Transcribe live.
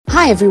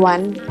Hi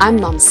everyone, I'm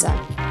Nomsa.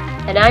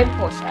 And I'm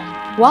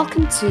Portia.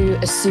 Welcome to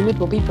Assume It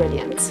Will Be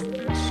Brilliant,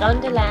 a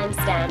Shondaland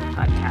Stand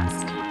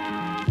podcast.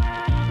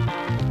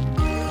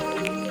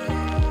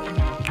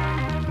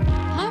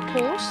 Hi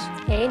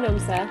Portia. Hey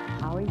Nomsa.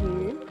 How are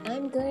you?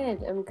 I'm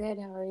good.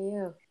 How are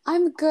you?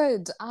 I'm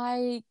good.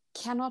 I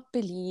cannot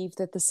believe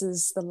that this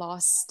is the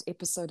last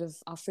episode of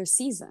our first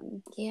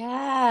season.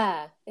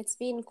 Yeah, it's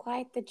been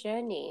quite the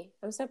journey.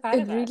 I'm so proud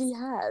of us. It really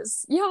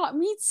has. Yeah,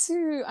 me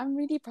too. I'm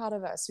really proud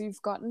of us.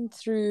 We've gotten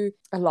through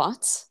a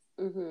lot.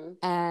 Mm-hmm.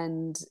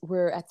 And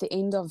we're at the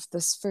end of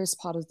this first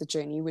part of the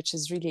journey, which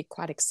is really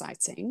quite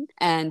exciting.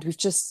 And we've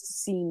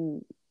just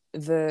seen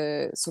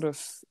the sort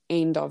of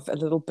end of a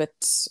little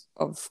bit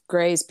of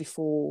grace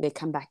before they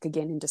come back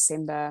again in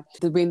December.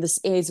 When this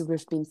airs, it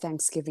would have been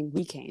Thanksgiving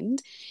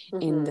weekend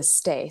in the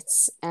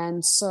States.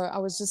 And so I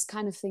was just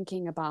kind of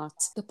thinking about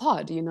the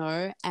pod,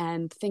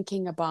 and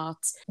thinking about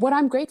what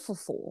I'm grateful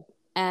for.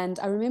 And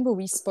I remember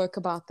we spoke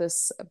about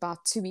this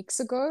about 2 weeks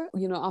ago,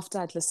 after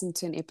I'd listened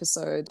to an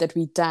episode that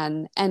we'd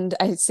done. And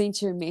I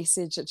sent you a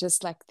message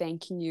just like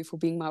thanking you for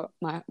being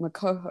my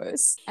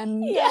co-host.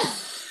 And yeah.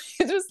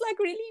 It was like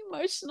really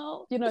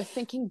emotional,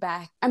 thinking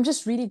back. I'm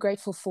just really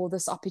grateful for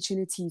this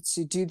opportunity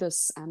to do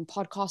this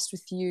podcast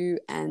with you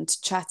and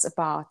chat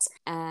about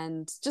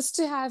and just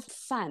to have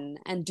fun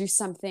and do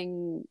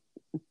something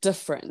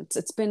different.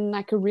 It's been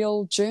like a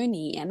real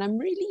journey, and I'm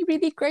really,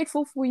 really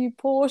grateful for you,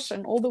 Portia,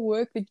 and all the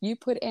work that you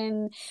put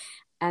in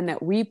and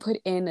that we put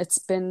in. It's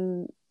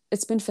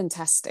been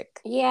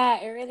fantastic. Yeah,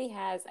 it really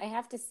has. I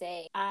have to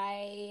say,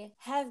 I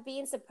have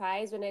been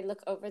surprised when I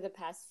look over the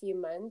past few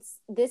months.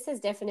 This has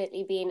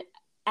definitely been,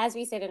 as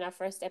we said in our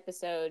first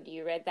episode,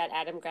 you read that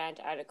Adam Grant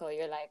article.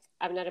 You're like,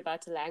 I'm not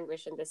about to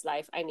languish in this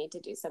life. I need to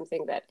do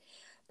something that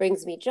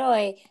brings me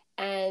joy.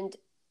 And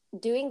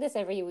doing this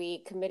every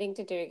week, committing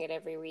to doing it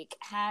every week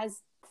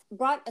has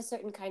brought a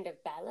certain kind of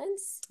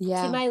balance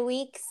to my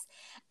weeks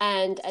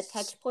and a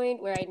touch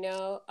point where I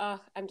know,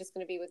 I'm just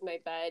going to be with my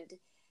bud,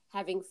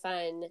 having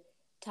fun,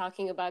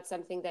 talking about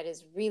something that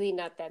is really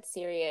not that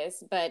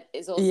serious, but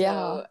is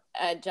also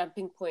a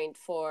jumping point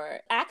for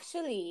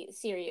actually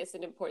serious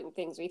and important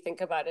things we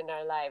think about in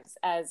our lives,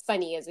 as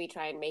funny as we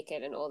try and make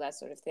it and all that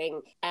sort of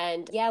thing.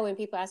 And when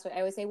people ask what I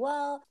always say,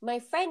 well, my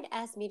friend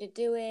asked me to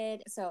do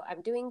it, so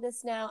I'm doing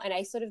this now. And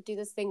I sort of do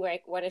this thing where I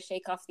want to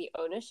shake off the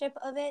ownership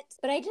of it,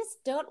 but I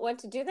just don't want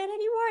to do that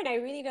anymore. And I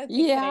really don't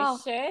think that I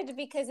should,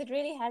 because it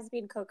really has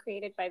been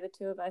co-created by the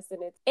two of us.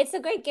 And it's a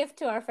great gift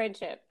to our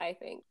friendship, I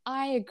think.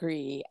 I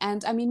agree.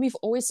 And I mean, we've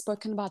always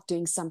spoken about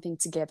doing something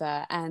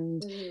together,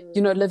 and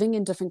living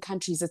in different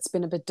countries, it's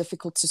been a bit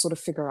difficult to sort of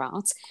figure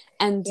out.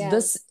 And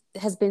this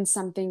has been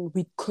something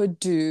we could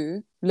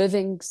do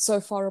living so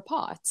far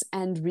apart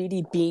and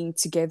really being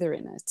together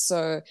in it.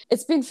 So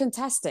it's been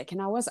fantastic.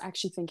 And I was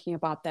actually thinking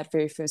about that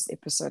very first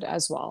episode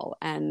as well,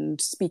 and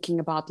speaking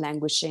about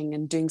languishing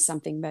and doing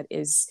something that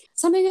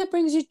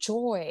brings you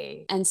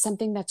joy and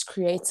something that's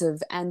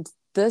creative. And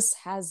this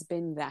has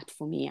been that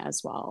for me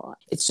as well.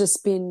 It's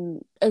just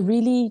been a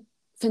really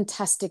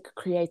fantastic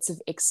creative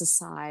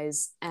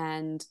exercise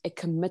and a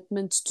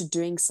commitment to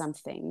doing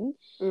something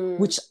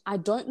which I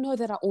don't know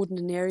that I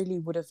ordinarily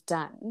would have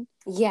done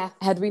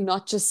had we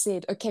not just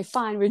said, okay,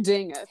 fine, we're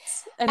doing it.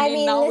 And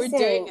we're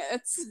doing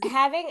it.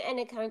 Having an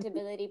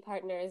accountability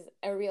partner is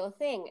a real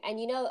thing. And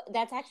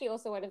that's actually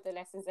also one of the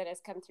lessons that has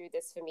come through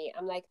this for me.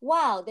 I'm like,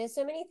 wow, there's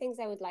so many things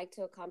I would like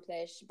to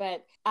accomplish,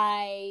 but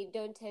I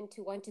don't tend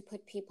to want to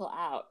put people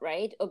out,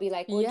 right? Or be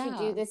like, won't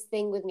you do this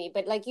thing with me?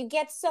 But like, you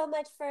get so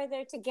much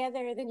further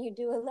together than you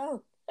do alone.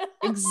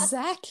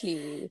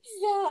 Exactly.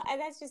 And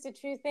that's just a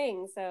true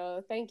thing.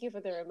 So thank you for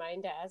the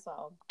reminder as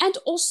well. And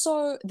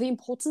also the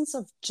importance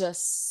of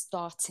just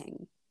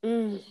starting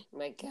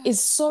my God. is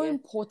so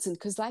important,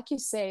 because like you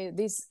say,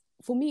 there's,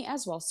 for me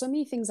as well, so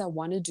many things I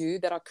want to do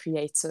that are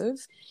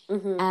creative,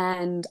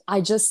 and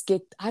I just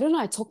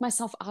I talk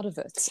myself out of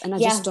it, and I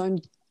just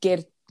don't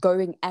get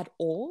going at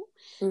all.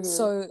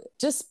 So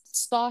just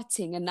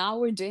starting, and now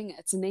we're doing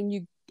it, and then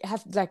you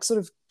have like sort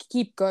of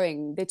keep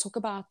going. They talk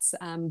about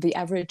the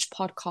average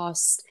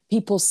podcast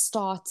people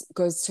start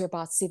goes to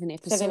about 7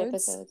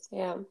 episodes,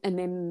 and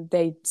then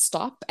they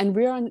stop, and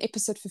we're on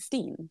episode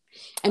 15,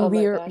 and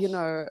we're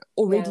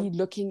already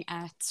looking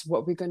at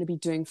what we're going to be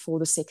doing for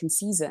the second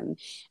season.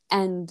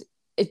 And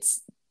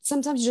it's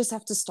sometimes you just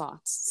have to start,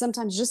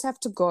 sometimes you just have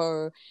to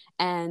go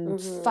and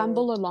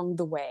fumble along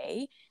the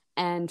way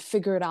and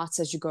figure it out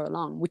as you go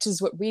along, which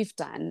is what we've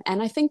done,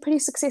 and I think pretty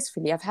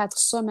successfully. I've had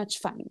so much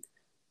fun.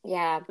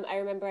 Yeah, I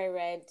remember I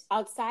read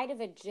outside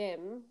of a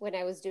gym when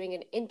I was doing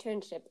an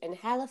internship in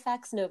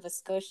Halifax, Nova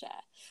Scotia.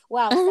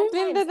 Wow, I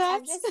remember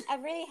that.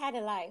 I've really had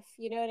a life,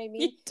 you know what I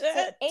mean? You did.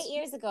 So 8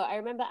 years ago, I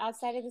remember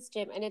outside of this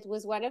gym, and it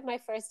was one of my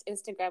first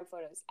Instagram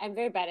photos. I'm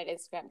very bad at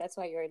Instagram. That's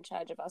why you're in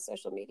charge of our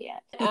social media.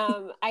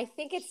 I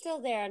think it's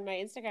still there on my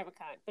Instagram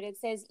account, but it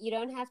says you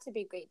don't have to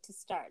be great to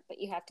start, but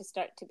you have to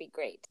start to be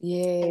great.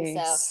 Yes. And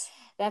so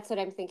That's what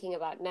I'm thinking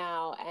about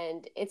now.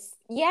 And it's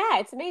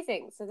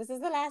amazing. So this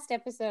is the last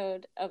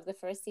episode of the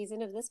first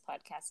season of this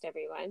podcast,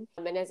 everyone.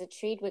 And as a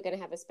treat, we're going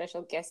to have a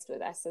special guest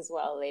with us as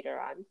well later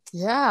on.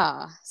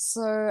 Yeah.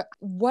 So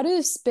what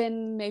has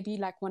been maybe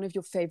like one of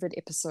your favorite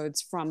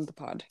episodes from the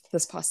pod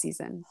this past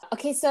season?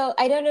 Okay, so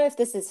I don't know if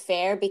this is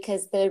fair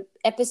because the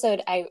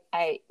episode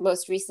I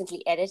most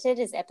recently edited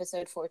is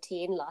episode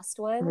 14, Lost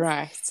Ones.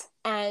 Right.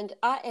 And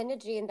our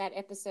energy in that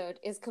episode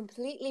is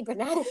completely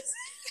bananas.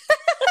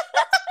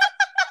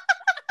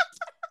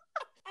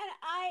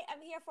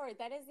 I'm here for it.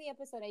 That is the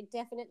episode I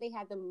definitely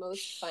had the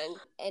most fun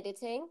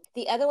editing.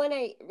 The other one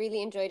I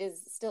really enjoyed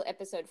is still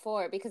episode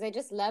 4 because I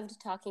just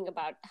loved talking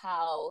about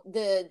how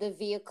the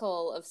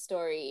vehicle of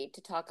story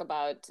to talk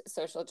about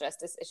social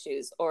justice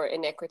issues or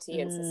inequity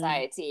in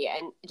society,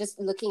 and just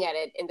looking at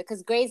it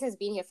because Grey's has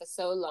been here for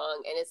so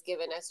long and it's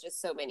given us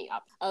just so many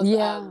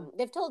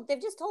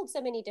they've just told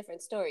so many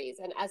different stories,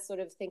 and us sort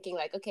of thinking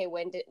like, okay,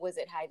 was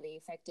it highly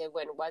effective,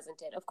 when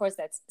wasn't it? Of course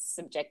that's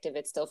subjective,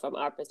 it's still from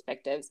our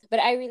perspectives, but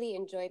I really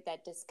enjoyed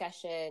that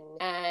discussion.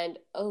 And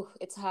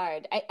it's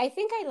hard. I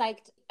think I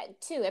liked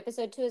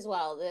episode 2 as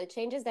well. The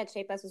Changes That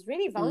Shape Us was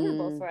really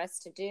vulnerable for us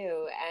to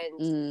do,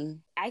 and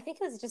I think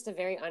it was just a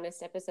very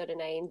honest episode,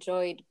 and I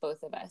enjoyed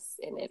both of us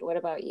in it. What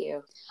about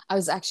you? I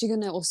was actually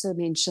going to also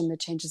mention The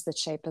Changes That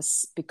Shape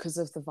Us because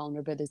of the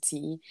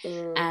vulnerability,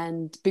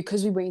 and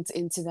because we went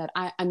into that,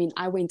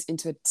 I went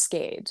into it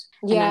scared,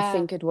 and I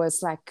think it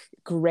was like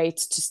great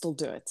to still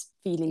do it,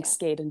 feeling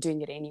scared and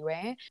doing it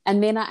anyway.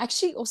 And then I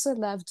actually also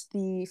loved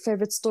the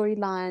favorite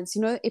storylines,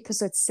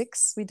 episode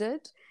 6 we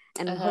did,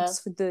 and hopes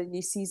for the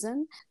new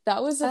season.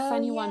 That was a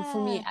funny one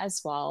for me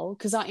as well,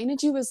 because our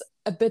energy was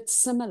a bit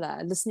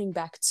similar listening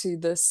back to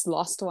this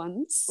Lost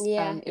Ones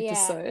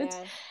episode.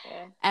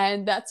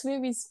 And that's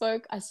where I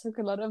spoke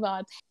a lot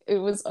about, it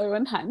was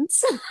Owen Hunt.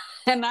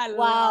 And I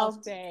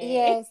loved it.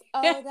 Yes.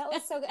 Oh, that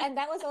was so good. And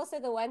that was also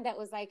the one that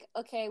was like,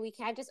 okay, we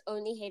can't just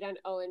only hate on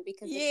Owen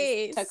because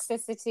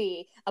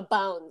toxicity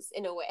abounds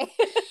in a way.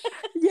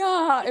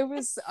 Yeah, it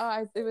was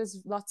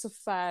lots of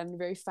fun,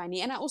 very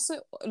funny. And I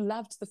also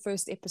loved the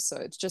first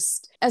episode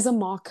just as a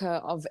marker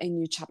of a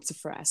new chapter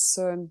for us.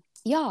 So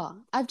yeah,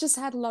 I've just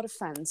had a lot of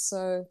fun.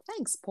 So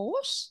thanks,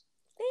 Porsche.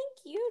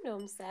 Thank you,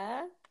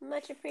 Nomsa.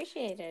 Much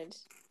appreciated.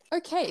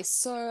 Okay,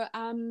 so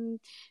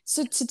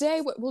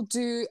today what we'll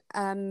do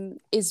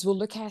is we'll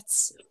look at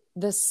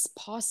this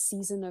past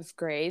season of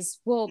Grey's.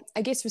 Well,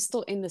 I guess we're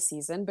still in the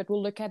season, but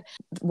we'll look at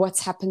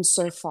what's happened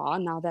so far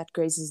now that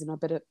Grey's is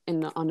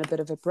on a bit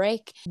of a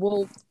break.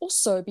 We'll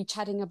also be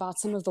chatting about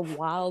some of the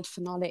wild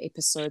finale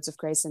episodes of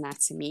Grey's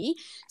Anatomy,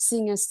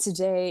 seeing as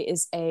today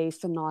is a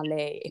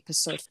finale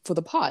episode for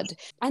the pod.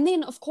 And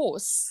then, of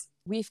course,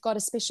 we've got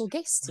a special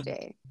guest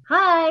today.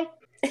 Hi,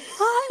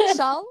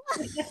 Michelle.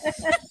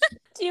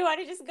 Do you want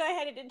to just go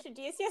ahead and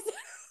introduce yourself?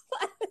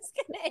 I was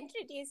going to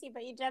introduce you,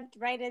 but you jumped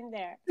right in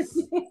there.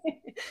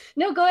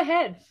 No, go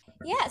ahead.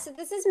 Yeah, so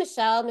this is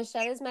Michelle.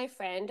 Michelle is my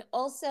friend,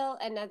 also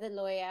another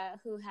lawyer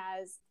who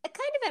has a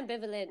kind of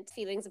ambivalent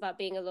feelings about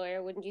being a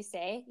lawyer, wouldn't you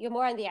say? You're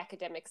more on the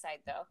academic side,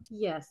 though.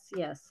 Yes.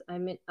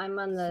 I'm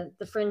on the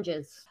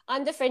fringes.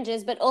 On the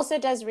fringes, but also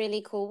does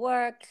really cool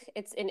work.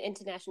 It's in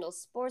international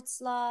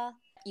sports law.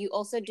 You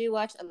also do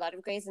watch a lot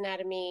of Grey's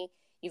Anatomy.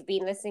 You've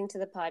been listening to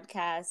the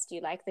podcast. You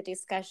like the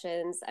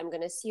discussions. I'm going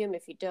to assume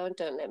if you don't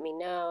let me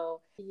know.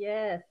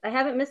 Yes. I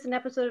haven't missed an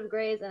episode of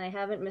Grey's, and I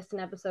haven't missed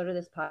an episode of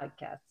this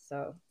podcast.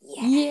 So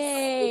yes.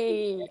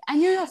 Yay!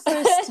 And you're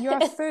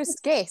our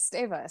first guest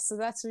ever. So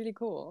that's really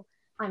cool.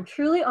 I'm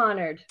truly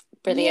honored.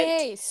 Brilliant.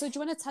 Yay. So do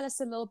you want to tell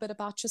us a little bit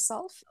about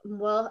yourself?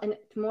 Well, and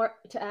more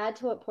to add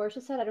to what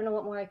Portia said, I don't know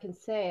what more I can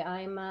say.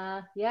 I'm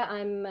a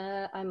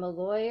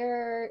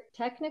lawyer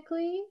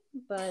technically,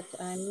 but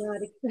I'm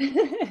not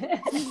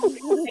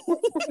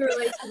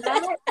relate to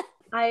that.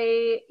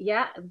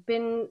 I've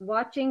been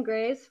watching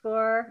Grey's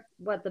for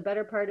the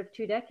better part of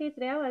 2 decades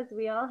now, as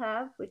we all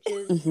have, which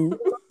is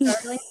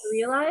startling to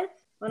realize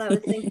when I was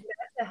thinking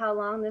back to how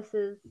long this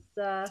is,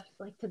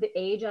 like to the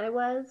age I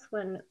was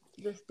when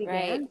this began.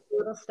 Right. It's a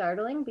little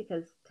startling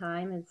because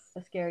time is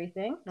a scary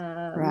thing.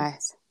 Right.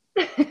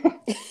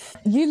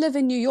 You live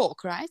in New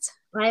York, right?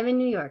 I'm in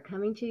New York,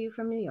 coming to you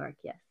from New York,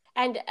 yes.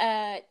 And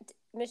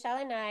Michelle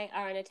and I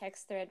are on a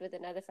text thread with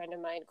another friend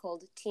of mine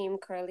called Team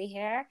Curly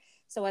Hair.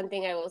 So one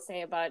thing I will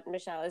say about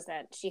Michelle is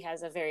that she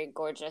has a very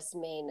gorgeous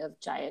mane of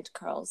giant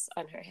curls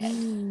on her head.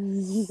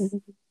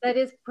 That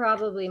is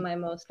probably my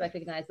most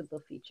recognizable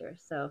feature.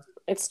 So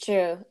it's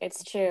true.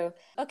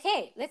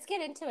 Okay, let's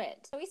get into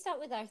it. So we start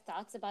with our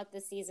thoughts about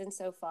the season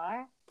so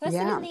far.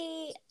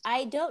 Personally,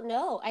 I don't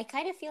know. I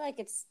kind of feel like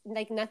it's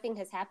like nothing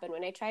has happened.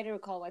 When I try to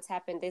recall what's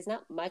happened, there's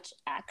not much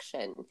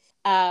action.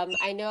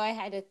 I know I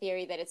had a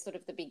theory that it's sort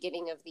of the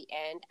beginning of the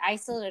end. I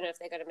still don't know if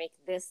they're going to make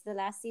this the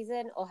last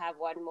season or have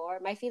one more.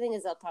 My feeling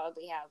is they'll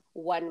probably have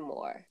one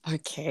more.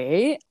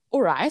 Okay.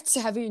 All right. So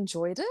have you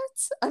enjoyed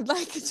it? I'd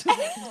like to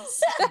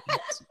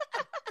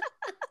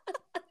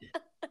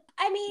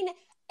I mean,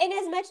 in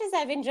as much as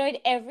I've enjoyed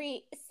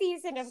every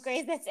season of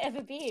Grey's that's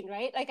ever been,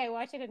 right? Like I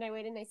watch it and I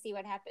wait and I see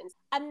what happens.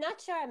 I'm not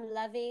sure I'm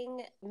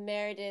loving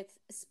Meredith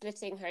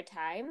splitting her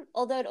time,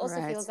 although it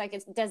also feels like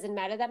it doesn't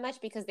matter that much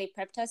because they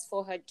prepped us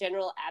for her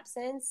general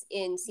absence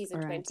in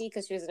season 20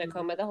 because she was in a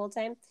coma the whole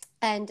time.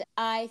 And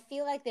I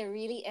feel like they're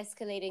really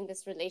escalating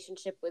this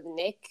relationship with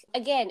Nick,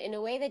 again, in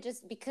a way that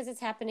just because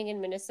it's happening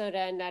in Minnesota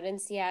and not in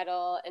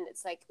Seattle, and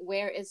it's like,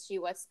 where is she?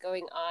 What's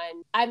going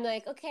on? I'm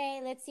like,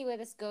 okay, let's see where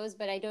this goes,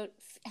 but I don't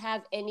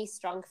have any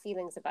strong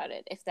feelings about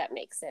it, if that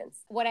makes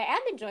sense. What I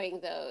am enjoying,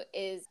 though,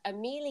 is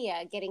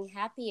Amelia getting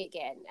happy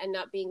again and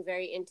not being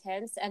very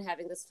intense and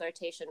having this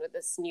flirtation with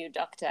this new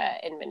doctor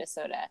in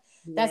Minnesota.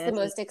 That's the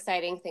most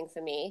exciting thing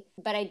for me.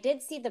 But I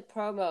did see the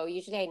promo.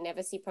 Usually I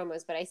never see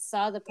promos, but I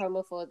saw the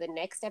promo for the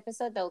next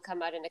episode that will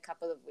come out in a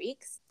couple of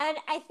weeks. And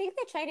I think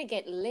they're trying to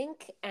get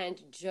Link and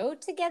Joe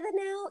together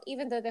now,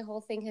 even though the whole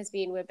thing has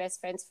been we're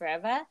best friends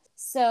forever.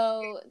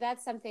 So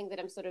that's something that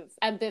I'm sort of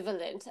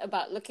ambivalent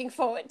about looking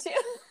forward to.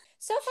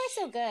 So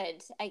far, so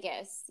good, I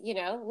guess. You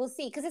know, we'll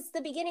see. Because it's the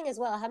beginning as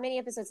well. How many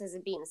episodes has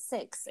it been?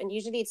 6. And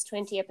usually it's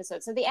 20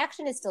 episodes. So the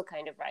action is still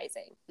kind of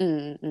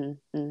rising.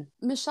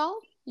 Michelle,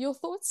 your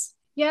thoughts?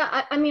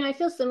 Yeah, I mean, I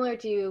feel similar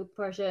to you,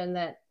 Portia, in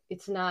that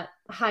it's not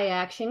high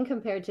action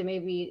compared to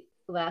maybe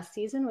last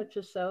season, which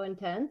was so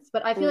intense.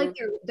 But I feel like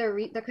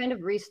they're kind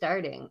of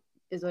restarting,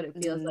 is what it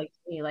feels like to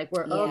me. Like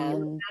we're back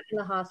in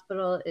the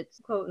hospital. It's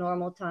quote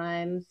normal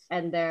times,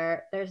 and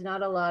there's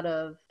not a lot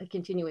of a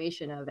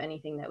continuation of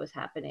anything that was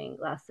happening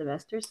last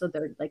semester. So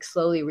they're like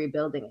slowly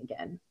rebuilding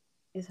again.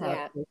 Is how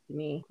it feels to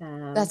me.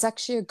 That's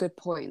actually a good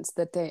point.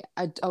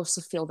 I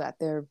also feel that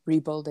they're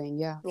rebuilding.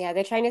 Yeah,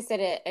 they're trying to set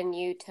a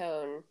new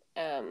tone.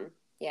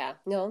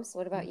 Gnomes,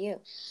 what about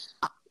you?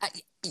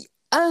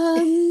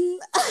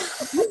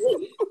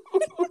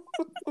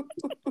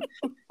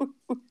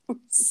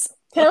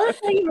 Tell us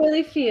how you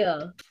really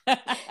feel.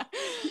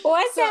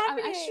 What's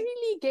happening? I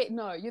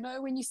actually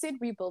when you said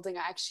rebuilding,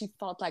 I actually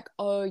felt like,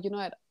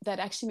 that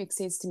actually makes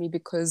sense to me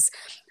because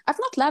I've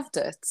not loved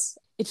it.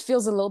 It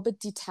feels a little bit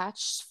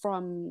detached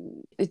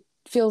from it.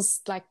 Feels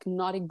like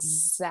not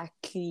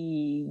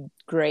exactly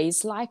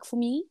Grey's-like for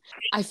me.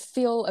 I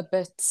feel a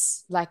bit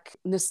like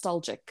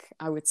nostalgic,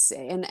 I would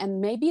say, and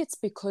maybe it's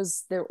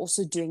because they're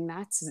also doing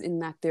that in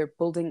that they're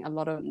building a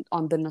lot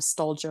on the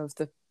nostalgia of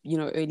the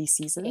early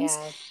seasons,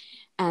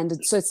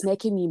 and so it's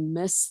making me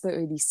miss the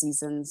early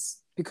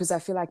seasons because I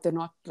feel like they're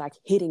not like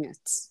hitting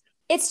it.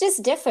 It's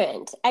just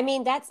different. I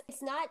mean,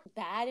 it's not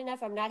bad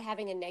enough. I'm not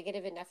having a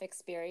negative enough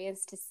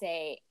experience to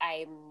say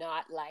I'm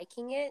not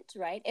liking it,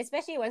 right?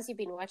 Especially once you've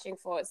been watching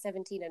for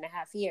 17 and a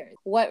half years.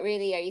 What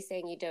really are you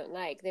saying you don't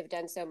like? They've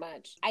done so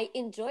much. I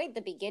enjoyed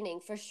the beginning.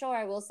 For sure,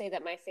 I will say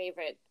that my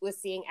favorite was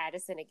seeing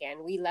Addison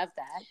again. We loved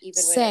that,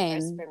 even when it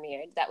first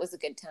premiered. That was a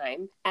good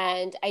time.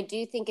 And I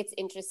do think it's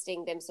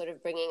interesting them sort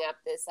of bringing up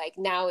this, like,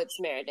 now it's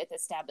Meredith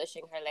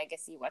establishing her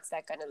legacy. What's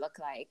that going to look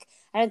like?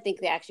 I don't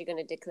think they're actually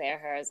going to declare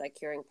her as like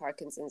curing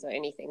Parkinson's or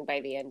anything by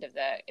the end of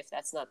if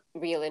that's not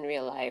real in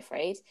real life,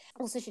 right?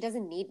 Also, she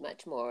doesn't need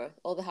much more.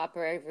 All the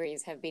Hopper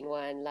ovaries have been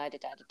won, la da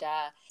da da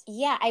da.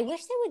 Yeah, I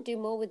wish they would do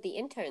more with the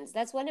interns.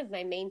 That's one of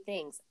my main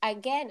things.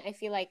 Again, I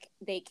feel like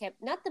they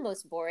kept, not the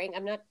most boring,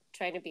 I'm not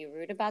trying to be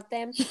rude about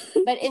them,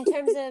 but in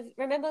terms of,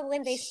 remember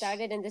when they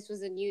started and this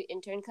was a new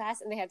intern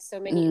class and they had so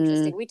many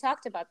interesting, we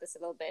talked about this a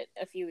little bit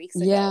a few weeks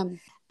ago.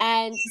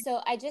 And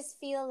so I just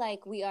feel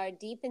like we are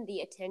deep in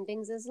the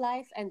attendings'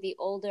 life and the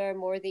older,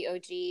 more the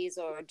OGs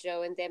or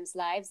Joe and them's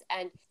lives,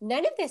 and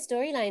none of their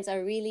storylines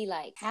are really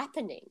like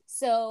happening.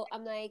 So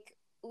I'm like,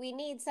 we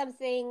need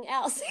something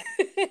else.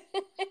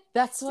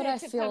 That's what I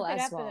feel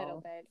as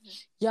well.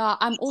 Yeah,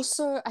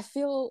 I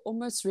feel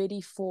almost ready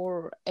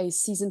for a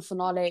season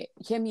finale,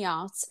 hear me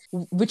out,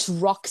 which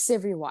rocks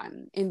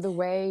everyone in the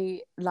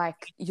way,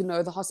 like,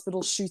 the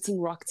hospital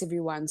shooting rocked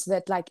everyone, so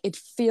that like it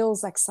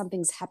feels like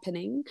something's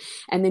happening,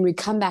 and then we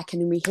come back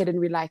and then we hit and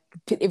we like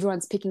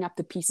everyone's picking up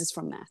the pieces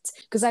from that.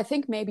 Because I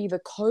think maybe the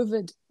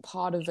COVID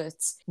part of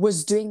it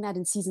was doing that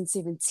in season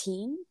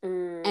 17,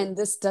 and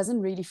this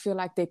doesn't really feel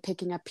like they're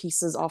picking up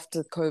pieces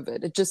after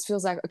COVID. It just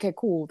feels like, okay,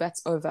 cool,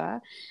 that's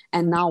over,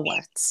 and now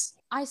what?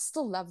 I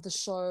still love the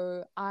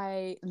show.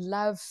 I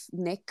love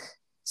Nick,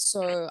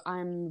 so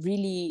I'm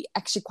really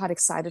actually quite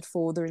excited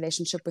for the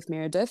relationship with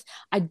Meredith.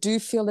 I do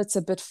feel it's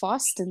a bit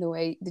fast in the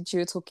way that you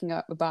were talking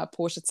about,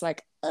 Portia. It's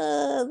like,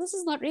 this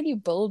is not really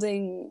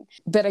building.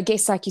 But I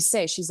guess, like you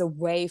say, she's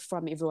away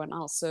from everyone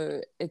else,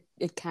 so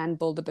it can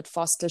build a bit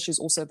faster. She's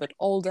also a bit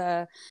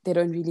older. They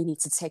don't really need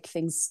to take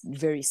things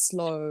very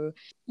slow.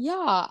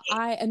 Yeah,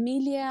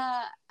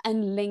 Amelia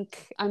and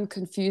Link, I'm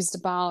confused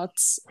about.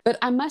 But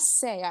I must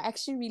say, I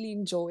actually really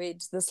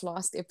enjoyed this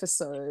last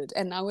episode.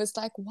 And I was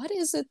like, what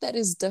is it that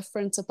is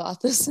different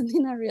about this? And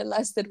then I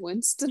realized that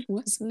Winston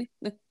wasn't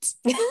in it.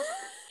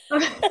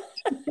 I'm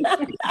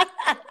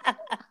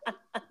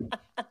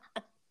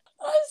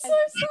so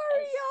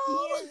sorry,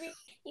 y'all.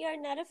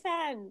 You're not a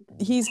fan.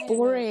 He's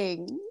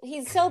boring.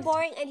 He's so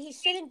boring, and he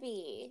shouldn't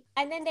be.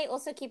 And then they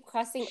also keep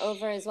crossing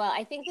over as well.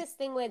 I think this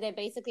thing where they're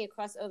basically a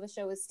crossover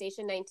show with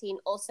Station 19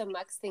 also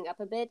mucks thing up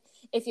a bit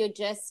if you're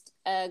just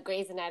a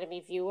Grey's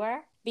Anatomy viewer,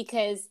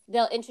 because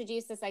they'll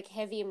introduce this like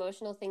heavy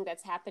emotional thing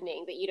that's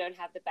happening that you don't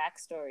have the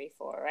backstory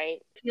for, right?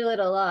 I feel it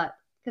a lot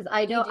because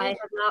I know I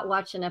have not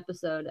watched an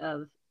episode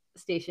of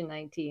Station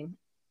 19.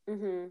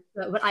 Mm-hmm.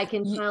 But I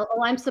can tell,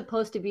 I'm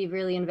supposed to be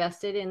really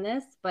invested in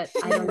this, but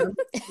I don't know who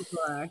people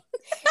are.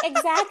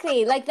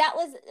 Exactly. Like that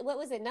was, what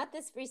was it? Not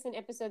this recent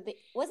episode.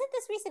 Was it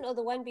this recent or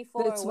the one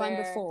before? It's one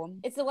before.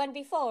 It's the one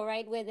before,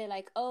 right? Where they're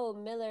like, oh,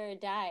 Miller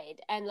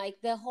died. And like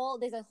there's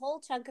a whole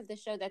chunk of the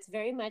show that's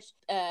very much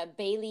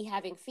Bailey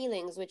having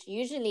feelings, which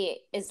usually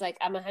is like,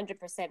 I'm 100%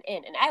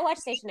 in. And I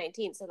watched Station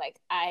 19, so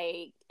like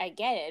I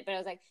get it. But I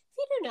was like, if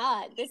you do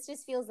not, this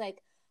just feels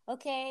like,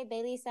 okay,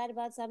 Bailey's sad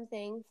about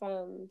something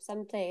from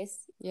some place.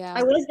 Yeah.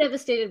 I was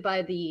devastated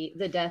by the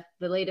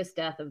latest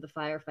death of the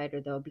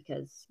firefighter, though,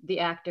 because the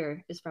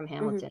actor is from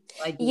Hamilton. Mm-hmm.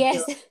 So I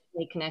do feel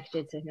really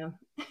connected to him.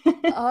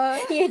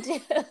 You do.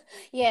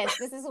 Yes,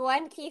 this is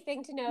one key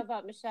thing to know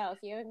about Michelle. If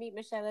you ever meet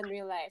Michelle in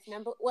real life,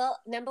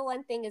 number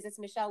one thing is it's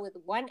Michelle with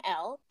one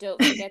L.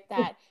 Don't forget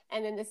that.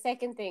 And then the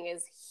second thing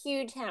is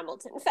huge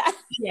Hamilton fan.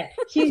 Yeah,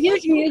 she's a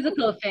huge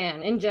musical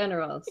fan in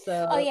general.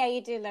 So. Oh yeah,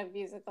 you do love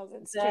musicals.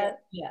 It's true.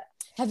 Yeah.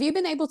 Have you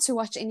been able to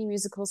watch any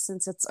musicals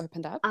since it's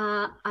opened up?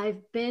 I've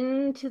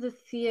been to the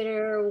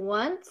theater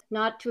once,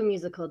 not to a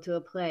musical, to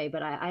a play,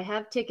 but I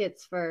have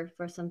tickets for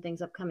some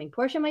things upcoming.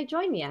 Portia might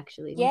join me,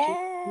 actually. Yes.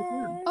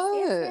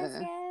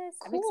 Yes.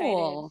 I'm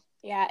excited.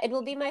 Yeah, it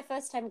will be my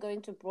first time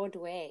going to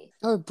Broadway.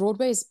 Oh,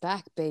 Broadway's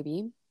back,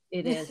 baby.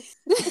 It is.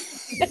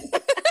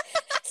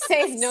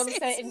 Says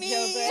Nomsa in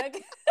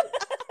Joburg.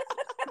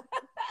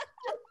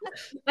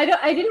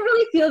 I didn't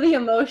really feel the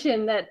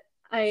emotion that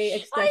I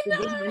expected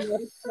behind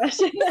that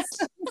expression.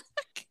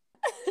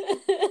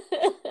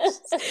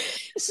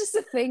 It's just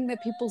a thing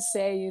that people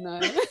say, you know.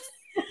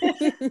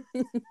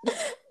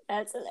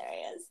 That's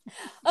hilarious.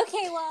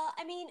 Okay, well,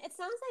 I mean, it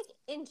sounds like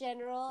in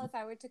general, if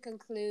I were to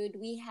conclude,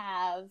 we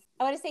have,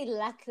 I want to say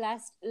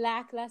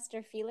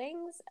lackluster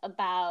feelings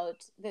about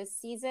this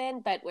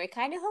season, but we're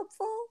kind of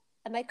hopeful.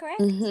 Am I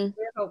correct? Mm-hmm.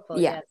 We're hopeful,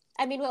 yeah. Yes.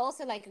 I mean, we're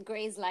also like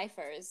Grey's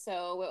lifers,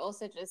 so we're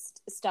also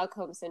just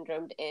Stockholm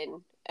syndromed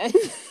in. It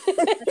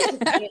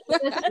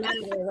doesn't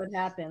matter what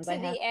happens. To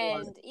the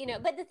end, you know.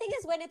 But the thing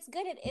is, when it's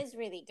good, it is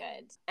really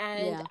good.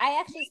 And I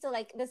actually still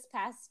like this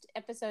past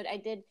episode.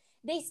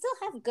 They still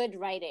have good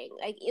writing,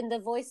 like in the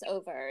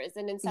voiceovers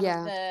and in some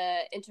of the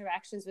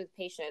interactions with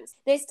patients.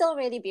 There's still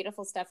really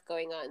beautiful stuff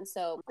going on.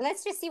 So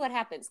let's just see what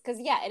happens. Because,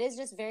 it is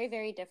just very,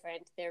 very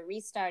different. They're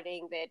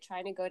restarting. They're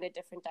trying to go in a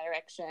different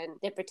direction.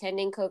 They're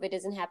pretending COVID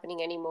isn't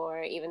happening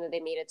anymore, even though they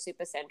made it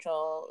super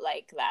central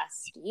like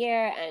last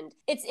year. And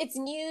it's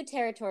new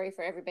territory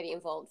for everybody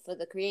involved, for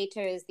the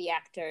creators, the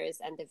actors,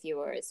 and the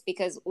viewers.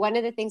 Because one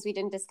of the things we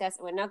didn't discuss,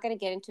 and we're not going to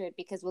get into it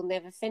because we'll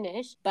never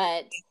finish,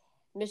 but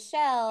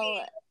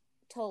Michelle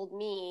told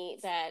me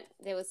that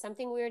there was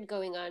something weird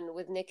going on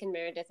with Nick and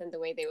Meredith and the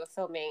way they were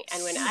filming.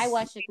 And when I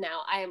watch it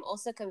now, I am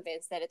also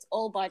convinced that it's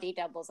all body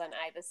doubles on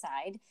either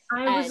side.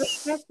 I was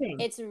expecting.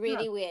 It's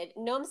really weird.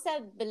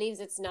 Nomsa believes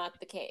it's not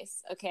the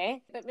case,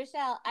 okay? But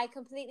Michelle, I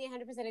completely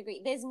 100%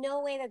 agree. There's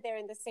no way that they're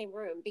in the same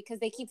room because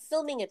they keep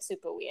filming it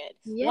super weird.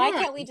 Yeah. Why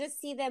can't we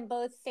just see them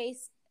both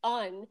face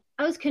on?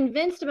 I was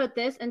convinced about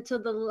this until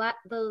the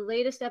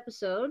latest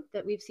episode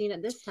that we've seen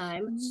at this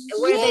time,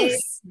 where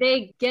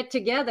they get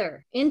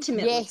together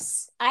intimately.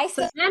 Yes,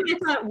 then I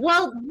thought,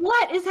 well,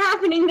 what is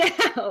happening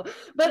now?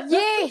 But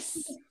yes,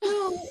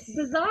 so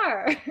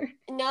bizarre.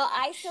 No,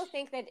 I still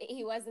think that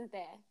he wasn't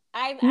there.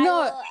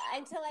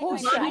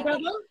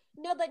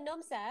 No, but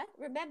Nomsa,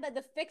 remember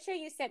the picture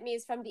you sent me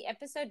is from the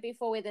episode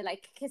before where they're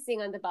like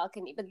kissing on the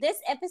balcony. But this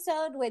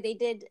episode where they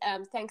did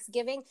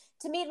Thanksgiving,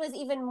 to me it was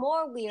even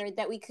more weird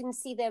that we couldn't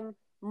see them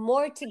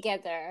more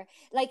together.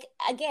 Like,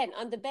 again,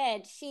 on the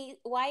bed,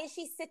 why is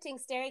she sitting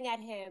staring at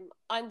him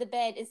on the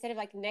bed instead of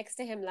like next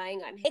to him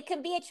lying on him? It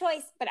can be a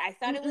choice, but I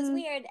thought it was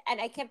weird, and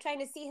I kept trying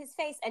to see his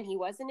face and he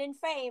wasn't in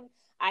frame.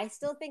 I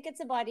still think it's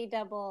a body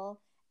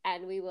double.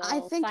 And we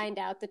will find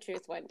out the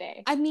truth one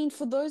day. I mean,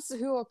 for those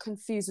who are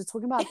confused, we're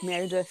talking about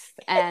Meredith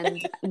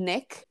and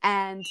Nick,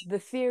 and the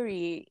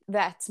theory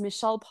that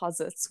Michelle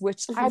posits,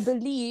 which I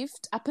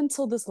believed up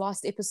until this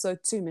last episode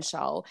too,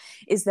 Michelle,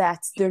 is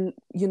that they're,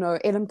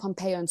 Ellen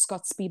Pompeo and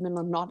Scott Speedman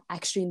are not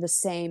actually in the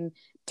same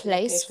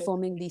place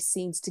filming these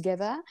scenes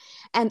together.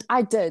 And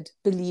I did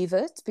believe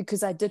it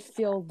because I did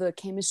feel the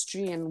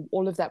chemistry and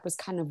all of that was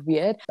kind of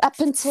weird up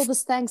until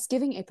this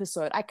Thanksgiving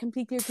episode. I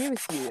completely agree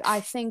with you. I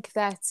think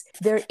that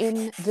they're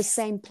in the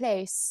same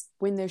place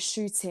when they're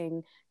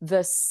shooting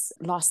this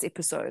last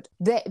episode.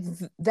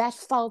 That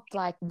felt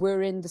like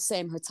we're in the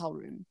same hotel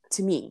room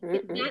to me.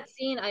 That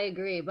scene, I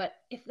agree. But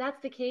if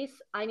that's the case,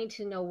 I need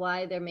to know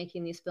why they're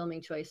making these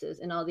filming choices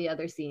in all the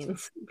other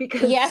scenes.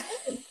 Because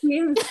it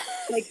seems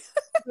like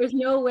there's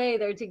no way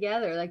they're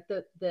together. Like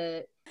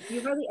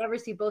you hardly ever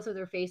see both of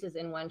their faces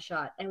in one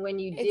shot. And when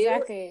you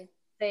do,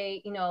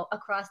 say,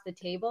 across the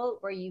table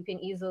where you can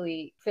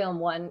easily film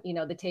one,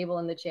 the table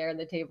and the chair and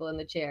the table and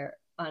the chair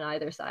on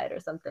either side or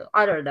something.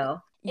 I don't know.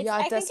 It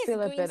does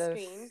feel a bit of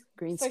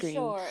green for screen.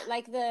 Sure.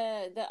 Like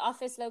the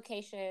office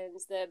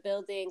locations, the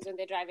buildings when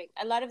they're driving,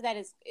 a lot of that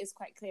is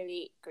quite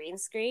clearly green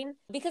screen.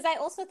 Because I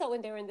also thought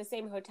when they were in the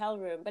same hotel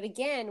room, but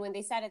again, when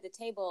they sat at the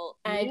table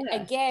and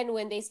again,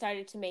 when they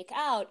started to make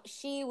out,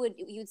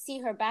 you'd see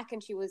her back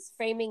and she was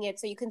framing it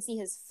so you can see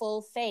his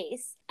full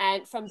face.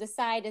 And from the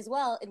side as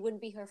well, it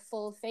wouldn't be her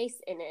full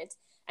face in it.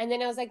 And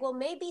then I was like, well,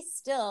 maybe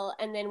still.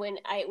 And then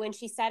when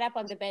she sat up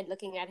on the bed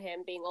looking at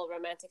him being all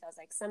romantic, I was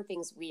like,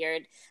 something's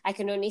weird. I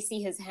can only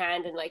see his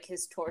hand and like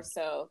his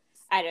torso.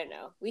 I don't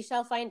know. We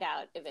shall find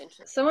out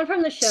eventually. Someone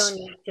from the show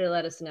needs to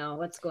let us know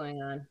what's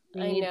going on.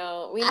 I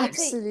know. We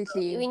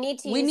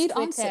need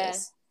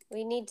answers.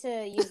 We need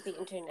to use the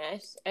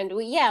internet, and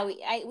we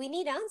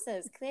need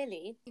answers,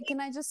 clearly. Can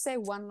I just say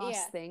one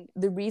last thing?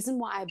 The reason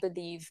why I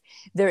believe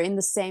they're in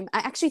the same,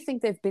 I actually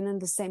think they've been in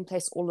the same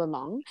place all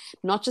along,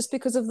 not just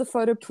because of the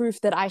photo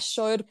proof that I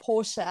showed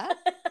Portia,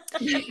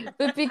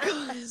 but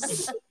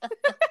because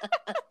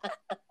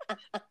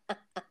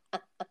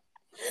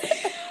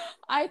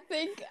I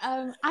think,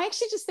 I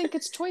actually just think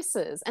it's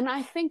choices. And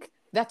I think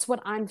that's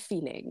what I'm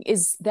feeling,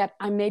 is that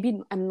I'm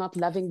not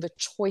loving the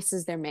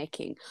choices they're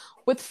making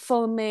with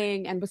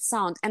filming and with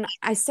sound. And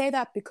I say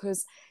that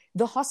because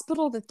the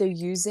hospital that they're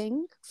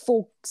using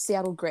for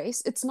Seattle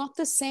Grace, it's not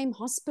the same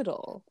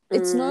hospital.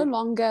 It's no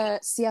longer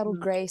Seattle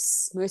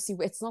Grace, Mercy.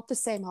 It's not the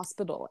same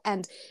hospital.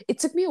 And it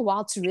took me a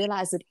while to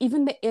realize that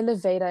even the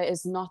elevator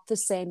is not the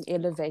same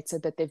elevator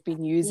that they've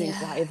been using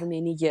for however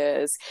many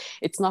years.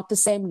 It's not the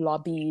same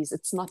lobbies.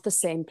 It's not the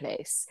same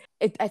place.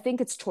 I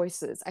think it's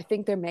choices. I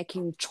think they're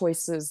making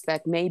choices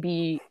that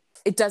maybe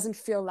it doesn't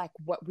feel like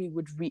what we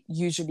would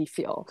usually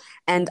feel.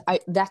 And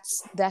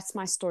that's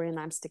my story, and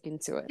I'm sticking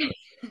to it.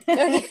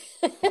 Okay.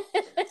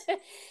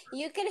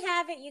 You can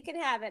have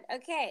it.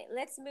 Okay,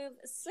 let's move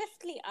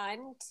swiftly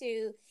on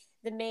to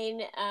the main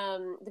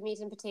the meat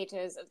and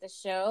potatoes of the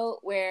show,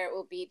 where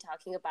we'll be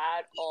talking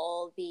about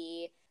all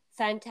the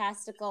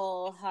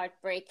fantastical,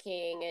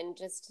 heartbreaking, and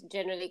just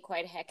generally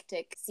quite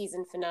hectic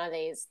season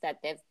finales that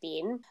they've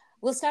been.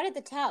 We'll start at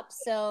the top.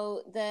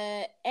 So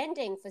the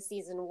ending for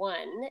season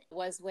 1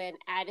 was when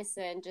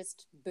Addison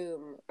just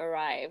boom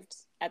arrived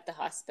at the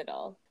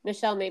hospital.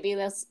 Michelle, maybe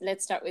let's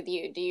start with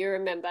you. Do you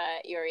remember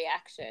your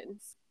reaction?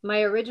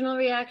 My original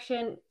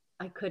reaction,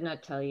 I could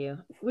not tell you.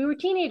 We were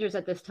teenagers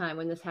at this time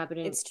when this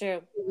happened. It's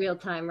true. In real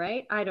time,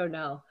 right? I don't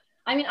know.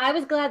 I mean, I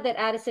was glad that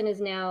Addison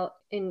is now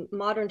in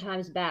modern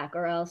times back,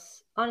 or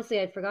else, honestly,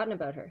 I'd forgotten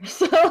about her.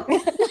 So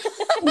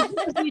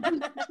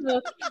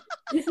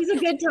this is a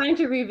good time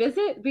to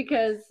revisit,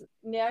 because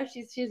now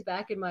she's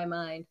back in my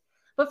mind.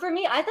 But for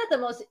me, I thought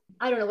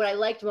what I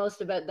liked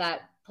most about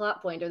that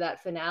plot point or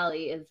that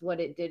finale is what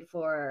it did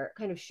for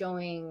kind of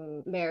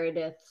showing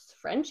Meredith's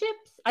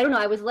friendships. I don't know.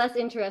 I was less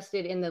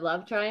interested in the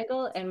love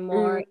triangle and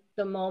more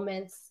the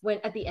moments when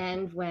at the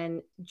end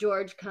when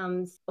George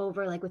comes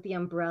over like with the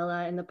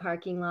umbrella in the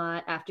parking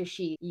lot after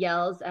she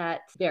yells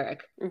at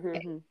Derek,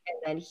 and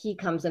then he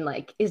comes and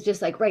like is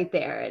just like right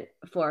there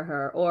for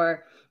her.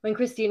 Or when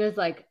Christina's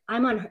like,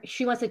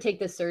 she wants to take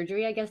the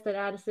surgery, I guess, that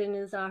Addison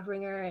is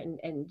offering her,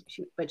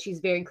 but she's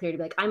very clear to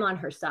be like, I'm on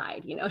her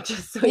side,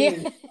 just so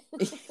you know.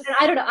 And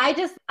I don't know.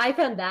 I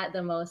found that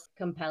the most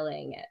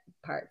compelling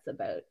parts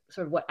about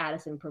sort of what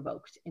Addison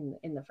provoked in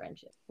the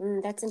friendship.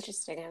 That's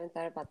interesting. I haven't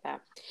thought about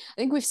that.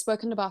 I think we've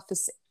spoken about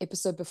this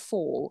episode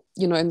before,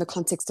 in the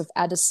context of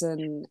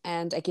Addison,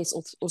 and I guess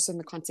also in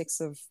the context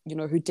of,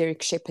 who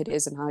Derek Shepherd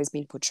is and how he's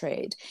being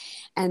portrayed.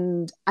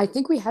 And I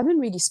think we haven't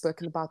really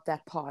spoken about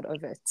that part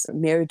of it,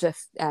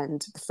 Meredith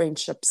and the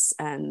friendships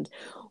and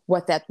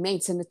what that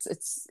meant. And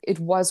it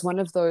was one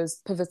of those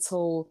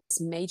pivotal,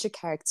 major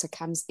character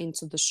comes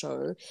into the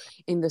show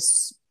in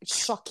this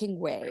shocking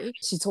way.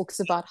 She talks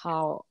about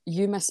how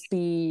you must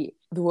be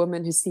the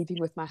woman who's sleeping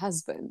with my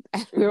husband,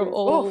 and we're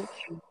all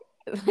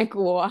like,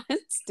 what?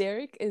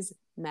 Derek is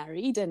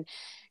married and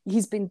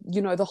he's been,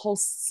 the whole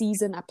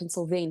season up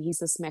until then, he's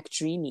this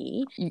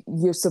McDreamy.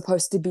 You're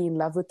supposed to be in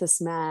love with this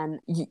man.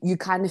 You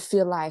kind of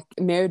feel like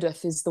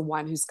Meredith is the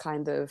one who's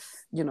kind of,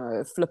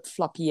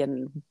 flip-floppy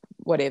and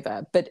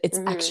whatever, but it's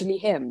actually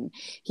him.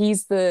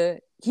 He's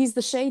the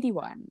shady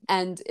one,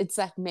 and it's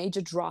that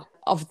major drop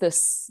of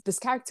this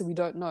character we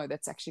don't know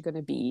that's actually going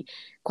to be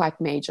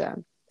quite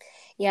major.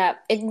 Yeah,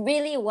 it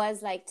really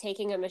was like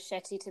taking a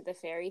machete to the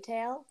fairy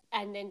tale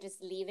and then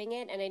just leaving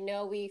it. And I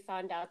know we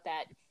found out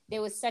that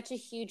there was such a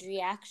huge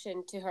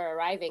reaction to her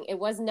arriving. It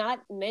was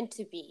not meant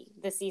to be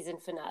the season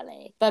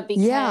finale, but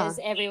because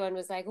everyone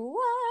was like,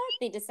 what?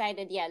 They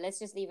decided, let's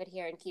just leave it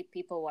here and keep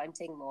people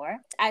wanting more.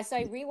 So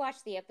I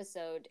rewatched the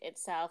episode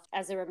itself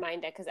as a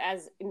reminder, because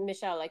as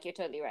Michelle, like, you're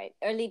totally right.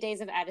 Early days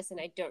of Addison,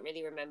 I don't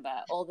really remember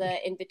all the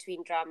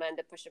in-between drama and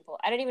the push and pull.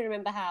 I don't even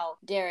remember how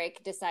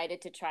Derek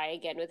decided to try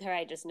again with her.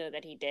 I just know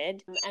that he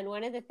did. And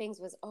one of the things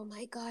was, oh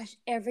my gosh,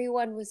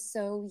 everyone was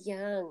so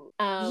young.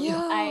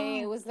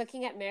 I was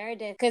looking at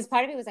Meredith, because because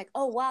part of me was like,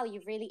 oh wow,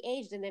 you've really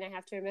aged, and then I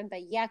have to remember,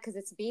 yeah, because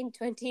it's been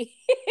 20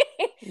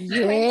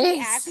 20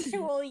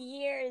 actual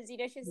years. You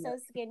know, she's so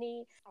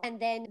skinny. And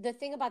then the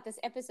thing about this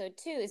episode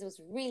too is it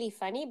was really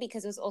funny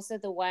because it was also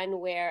the one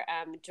where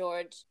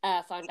George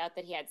found out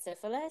that he had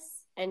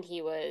syphilis and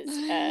he was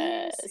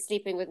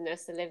sleeping with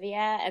Nurse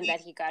Olivia, and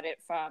that he got it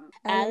from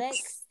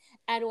Alex.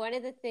 And one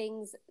of the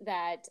things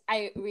that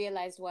I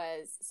realized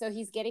was, so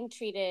he's getting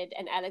treated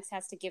and Alex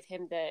has to give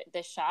him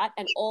the shot,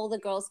 and all the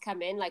girls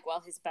come in like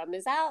while his bum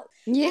is out.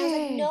 Yes. And I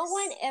was like, no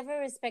one ever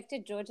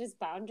respected George's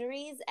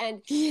boundaries.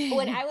 And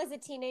when I was a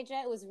teenager,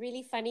 it was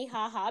really funny,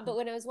 haha. But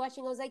when I was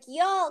watching, I was like,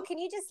 yo, can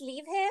you just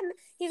leave him?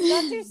 He's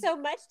gone through so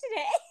much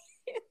today.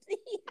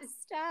 Please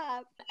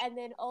stop. And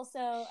then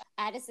also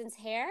Addison's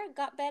hair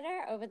got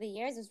better over the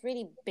years. It was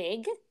really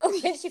big.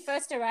 When she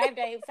first arrived,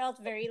 I felt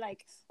very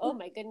like, oh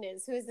my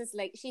goodness, who is this?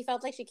 Like, she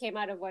felt like she came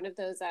out of one of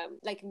those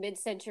like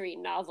mid-century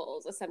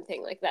novels or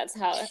something. Like, that's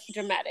how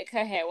dramatic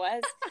her hair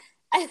was.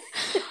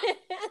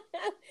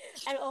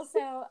 And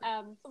also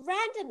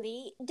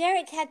randomly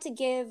Derek had to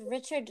give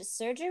Richard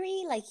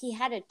surgery. Like, he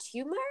had a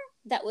tumor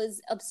that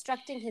was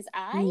obstructing his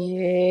eye.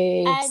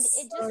 Yes. And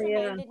it just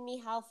reminded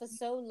me how for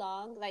so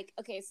long, like,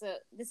 okay, so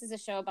this is a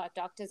show about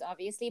doctors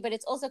obviously, but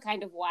it's also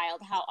kind of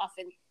wild how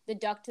often the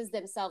doctors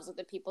themselves or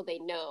the people they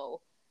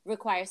know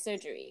require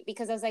surgery.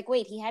 Because I was like,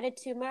 wait, he had a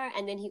tumor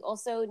and then he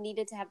also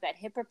needed to have that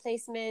hip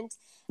replacement.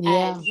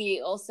 And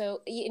he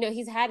also, you know,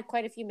 he's had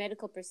quite a few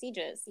medical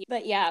procedures.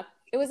 But yeah,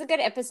 it was a good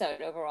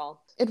episode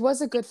overall. It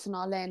was a good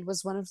finale, and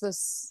was one of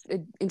those,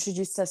 it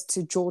introduced us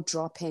to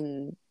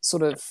jaw-dropping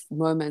sort of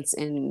moments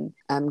in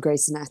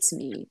Grey's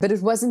Anatomy. But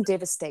it wasn't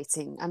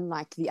devastating,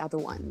 unlike the other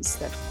ones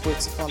that were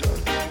to follow.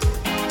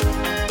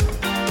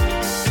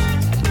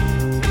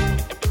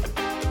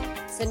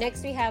 So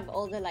next we have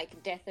all the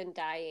like death and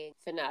dying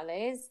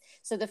finales.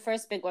 So the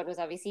first big one was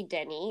obviously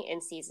Denny in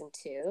season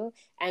 2,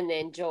 and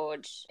then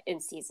George in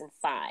season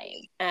 5.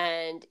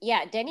 And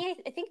yeah, Denny,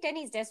 I think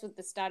Denny's death was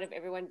the start of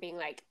everyone being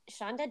like,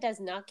 Shonda does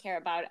not care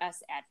about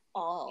us at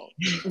all.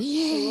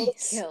 She will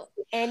kill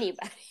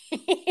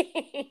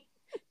anybody.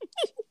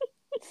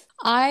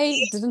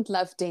 I didn't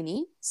love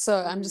Denny, so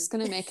I'm just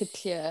going to make it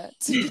clear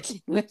to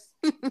begin with.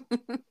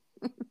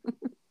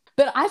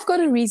 But I've got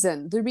a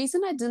reason. The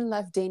reason I didn't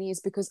love Denny is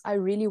because I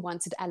really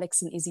wanted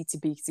Alex and Izzy to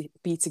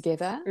be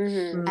together.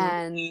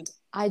 And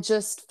I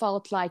just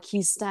felt like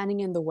he's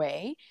standing in the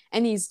way,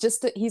 and he's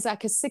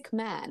like a sick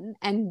man,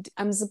 and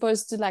I'm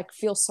supposed to like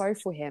feel sorry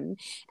for him,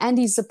 and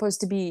he's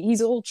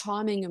all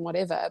charming and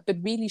whatever, but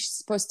really she's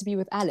supposed to be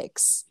with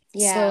Alex.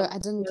 So I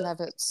didn't love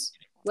it.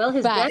 Well,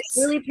 his death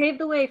really paved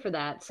the way for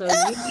that. So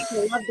you need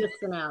to love this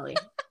finale.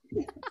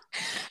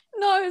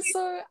 No,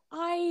 so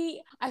I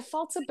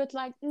felt a bit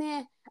like,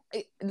 nah.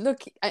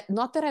 Look,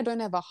 not that I don't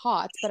have a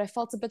heart, but I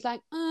felt a bit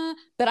like,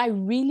 but I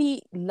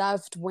really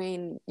loved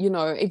when, you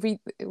know,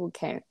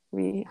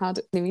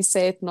 let me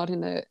say it not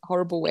in a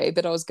horrible way,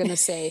 but I was going to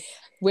say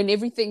when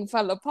everything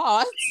fell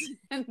apart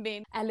and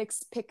then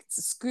Alex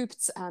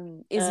scooped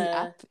Izzy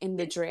up in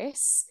the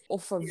dress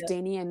off of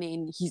Denny, and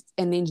then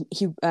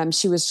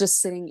she was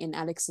just sitting in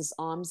Alex's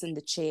arms in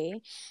the chair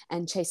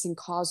and Chasing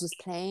Cars was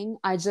playing.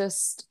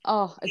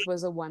 It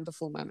was a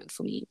wonderful moment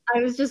for me.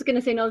 I was just going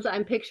to say, no,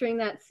 I'm picturing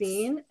that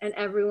scene and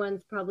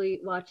everyone's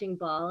probably watching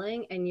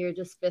bawling and you're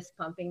just fist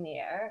pumping the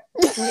air.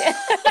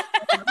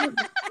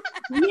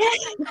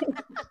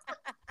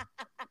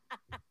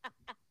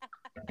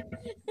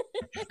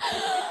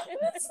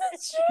 That's the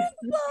truth,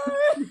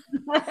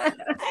 though.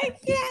 I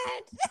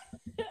can't.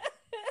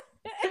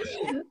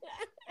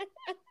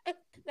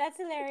 That's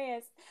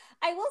hilarious.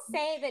 I will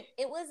say that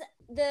it was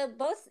the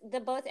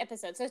both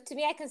episodes. So to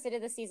me, I consider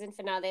the season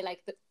finale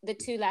like the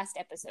two last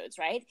episodes,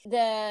 right?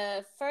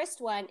 The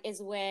first one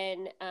is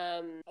when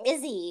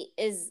Izzy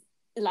is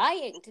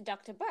lying to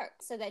Dr.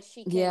 Burke so that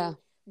she can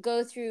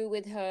go through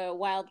with her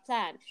wild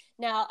plan.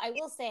 Now, I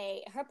will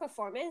say her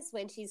performance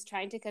when she's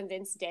trying to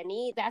convince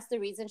Denny, that's the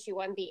reason she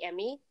won the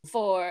Emmy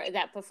for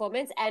that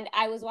performance. And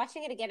I was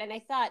watching it again and I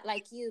thought,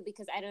 like you,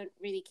 because I don't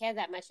really care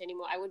that much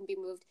anymore, I wouldn't be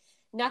moved.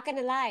 Not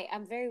gonna lie,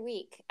 I'm very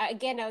weak.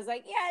 Again, I was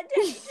like, yeah,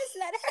 just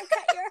let her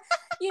cut your,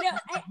 you know,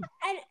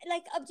 and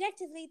like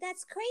objectively,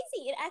 that's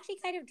crazy. It actually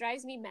kind of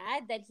drives me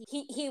mad that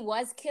he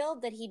was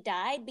killed, that he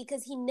died,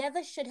 because he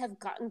never should have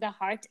gotten the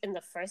heart in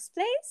the first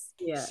place.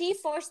 Yeah. She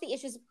forced the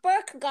issues.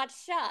 Burke got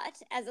shot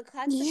as a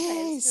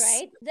consequence,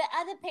 right? The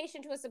other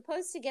patient who was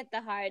supposed to get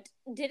the heart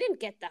didn't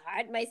get the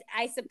heart.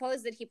 I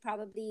suppose that he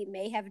probably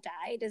may have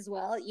died as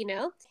well, you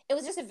know? It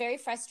was just a very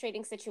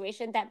frustrating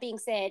situation. That being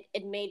said,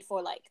 it made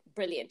for like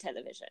brilliant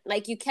television.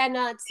 Like, you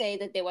cannot say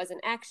that there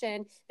wasn't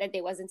action, that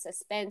there wasn't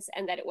suspense,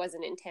 and that it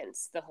wasn't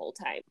intense the whole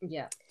time.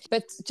 Yeah.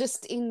 But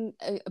just in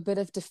a bit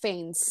of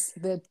defense,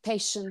 the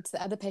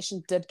other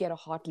patient did get a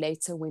heart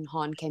later when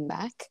Han came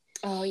back.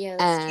 Oh yeah.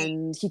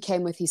 And he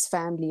came with his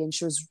family, and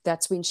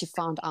that's when she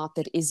found out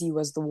that Izzy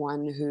was the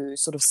one who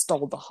sort of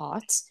stole the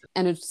heart.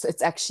 And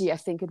it's actually, I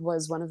think it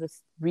was one of the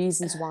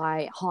reasons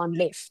why Han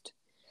left.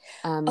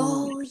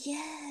 Oh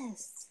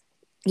yes.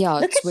 Yeah,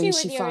 Look it's at when you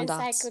she with your found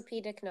out.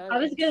 encyclopedic knowledge. I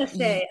was gonna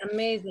say,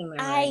 amazing memory.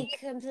 I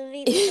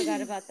completely forgot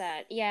about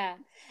that. Yeah.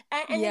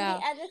 And then Yeah.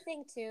 the other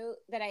thing too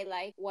that I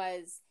liked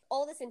was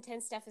all this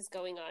intense stuff is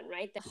going on,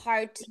 right? The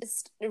heart,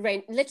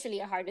 literally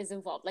a heart is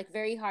involved, like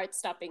very heart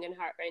stopping and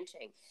heart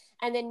wrenching.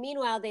 And then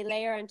meanwhile, they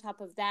layer on top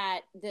of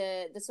that,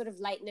 the sort of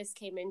lightness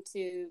came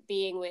into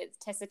being with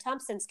Tessa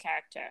Thompson's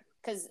character.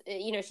 Because,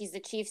 you know, she's the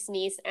chief's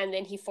niece, and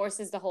then he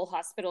forces the whole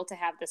hospital to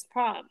have this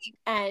prom.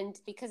 And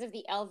because of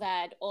the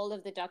LVAD, all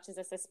of the doctors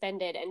are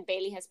suspended, and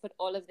Bailey has put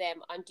all of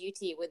them on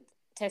duty with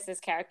Tessa's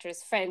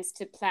character's friends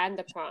to plan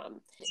the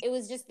prom. It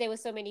was just, there were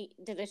so many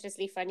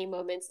deliciously funny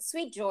moments.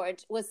 Sweet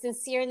George was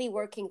sincerely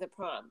working the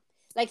prom.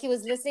 Like, he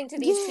was listening to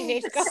these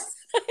teenage girls,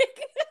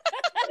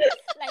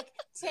 like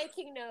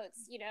taking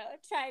notes, you know,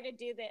 trying to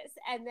do this.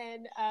 And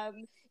then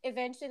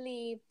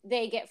eventually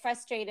they get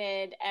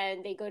frustrated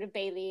and they go to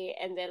Bailey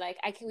and they're like,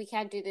 we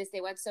can't do this.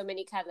 They want so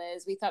many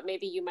colors. We thought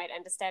maybe you might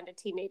understand a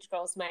teenage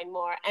girl's mind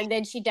more. And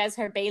then she does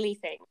her Bailey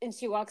thing and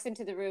she walks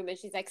into the room and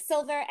she's like,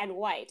 silver and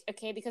white,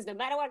 okay? Because no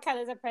matter what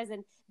colors are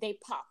present, they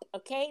pop,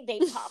 okay? They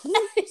pop.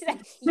 She's like,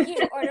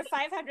 you order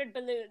 500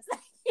 balloons.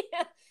 You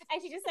know?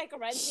 And she just like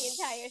runs the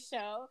entire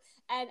show.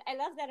 And I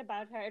love that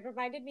about her. It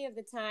reminded me of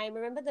the time,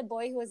 remember the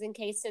boy who was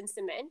encased in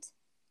cement?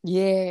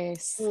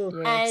 Yes.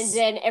 And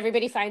then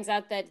everybody finds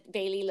out that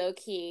Bailey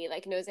low-key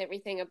like knows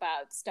everything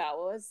about Star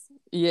Wars.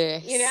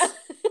 Yes. You know?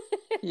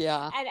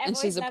 Yeah. And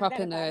she's a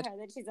proper nerd. Her,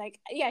 that she's like,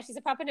 yeah, she's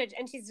a proper nerd,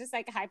 and she's just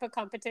like hyper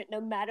competent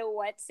no matter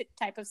what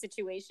type of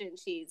situation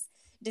she's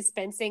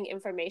dispensing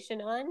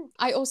information on.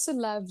 I also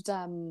loved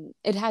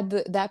it had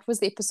that was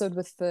the episode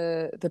with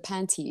the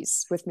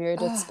panties, with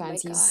Meredith's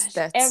panties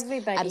that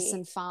everybody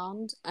Addison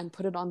found and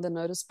put it on the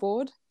notice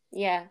board.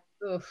 Yeah.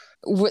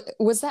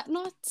 Was that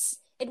not?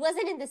 It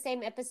wasn't in the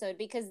same episode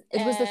because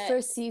it was the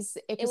first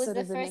episode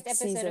of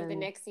the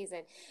next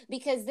season.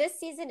 Because this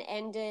season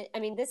ended, I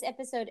mean, this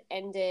episode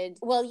ended,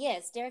 well,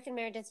 yes, Derek and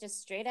Meredith just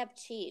straight up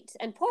cheat.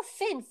 And poor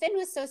Finn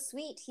was so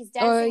sweet. He's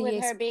dancing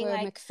with her being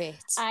like, McFett.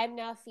 I'm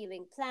now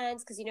feeling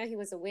plans, because, you know, he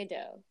was a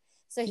widow.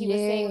 So he was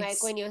saying,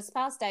 like, when your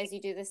spouse dies, you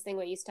do this thing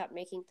where you stop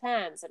making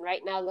plans. And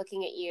right now,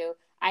 looking at you,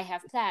 I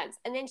have plans.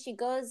 And then she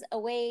goes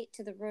away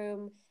to the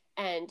room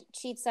and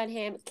cheats on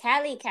him.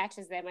 Callie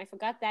catches them. I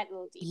forgot that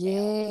little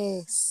detail.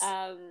 Yes.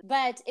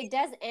 But it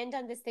does end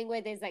on this thing where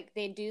there's like,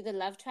 they do the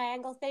love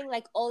triangle thing.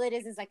 Like, all it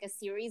is like a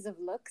series of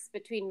looks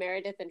between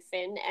Meredith and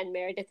Finn, and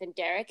Meredith and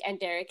Derek and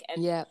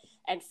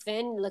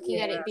Finn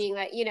looking at it being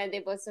like, you know, they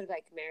both sort of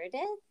like,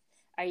 Meredith,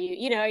 are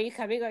you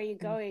coming or are you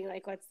going?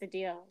 Like, what's the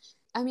deal?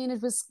 I mean,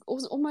 it was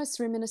almost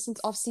reminiscent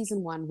of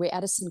season 1 where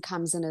Addison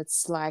comes and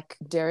it's like,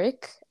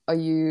 Derek, are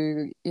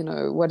you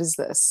know, what is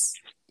this?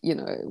 You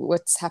know,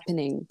 what's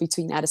happening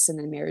between Addison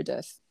and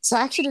Meredith. So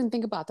I actually didn't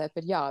think about that,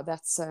 but yeah,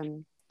 that's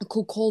a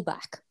cool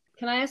callback.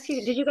 Can I ask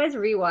you, did you guys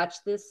rewatch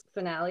this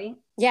finale?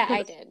 Yeah,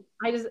 I did.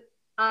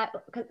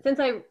 Since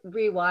I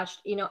rewatched,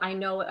 you know, I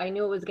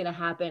knew it was going to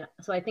happen.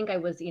 So I think I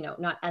was, you know,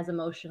 not as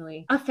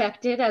emotionally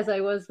affected as I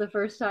was the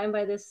first time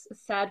by this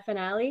sad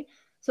finale.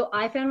 So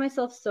I found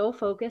myself so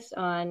focused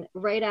on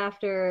right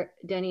after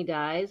Denny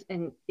dies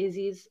and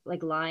Izzy's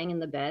like lying in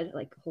the bed,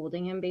 like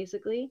holding him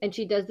basically. And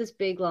she does this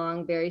big,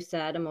 long, very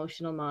sad,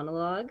 emotional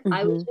monologue. Mm-hmm.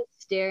 I was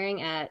just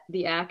staring at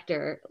the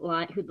actor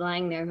who's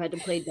lying there, who had to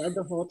play dead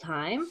the whole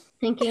time,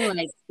 thinking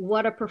like,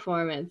 what a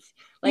performance.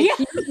 Like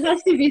he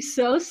has to be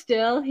so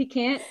still. He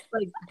can't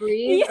like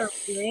breathe or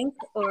blink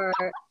or...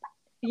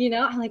 You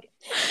know, I'm like,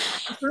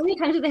 how many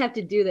times do they have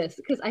to do this?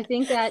 Because I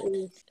think that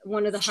is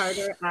one of the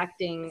harder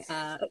acting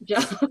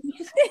jobs.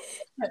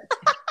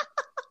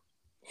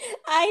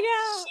 I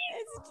know,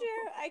 it's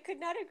true. I could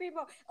not agree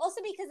more.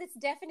 Also because it's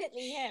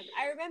definitely him.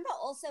 I remember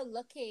also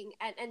looking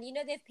at, and you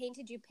know, they've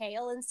painted you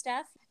pale and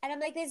stuff. And I'm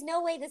like, there's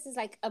no way this is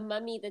like a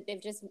mummy that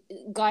they've just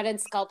got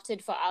and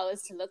sculpted for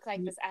hours to look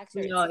like this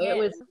actor. No, it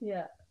was,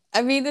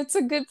 I mean, it's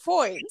a good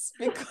point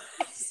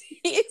because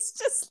he's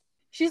just...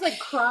 She's like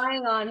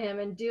crying on him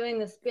and doing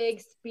this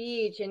big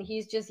speech, and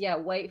he's just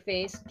white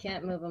face,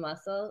 can't move a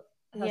muscle.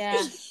 Like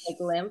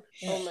limp.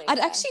 Oh I'd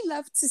actually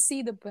love to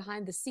see the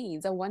behind the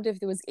scenes. I wonder if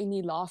there was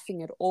any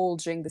laughing at all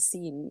during the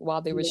scene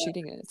while they were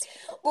shooting it.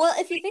 Well,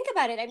 if you think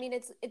about it, I mean,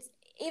 it's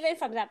even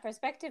from that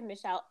perspective,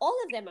 Michelle, all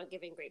of them are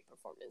giving great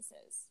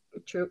performances.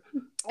 True.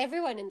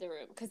 Everyone in the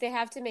room, because they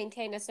have to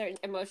maintain a certain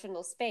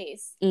emotional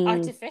space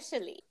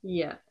artificially.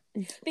 Yeah.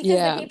 Because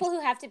the people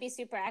who have to be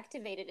super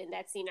activated in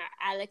that scene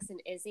are Alex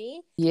and Izzy.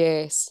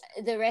 Yes.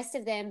 The rest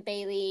of them,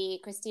 Bailey,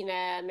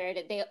 Christina,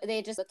 Meredith,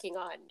 they're just looking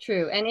on.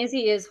 True. And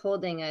Izzy is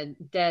holding a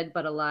dead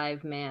but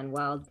alive man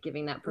while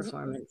giving that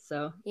performance.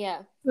 So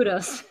yeah.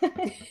 Kudos.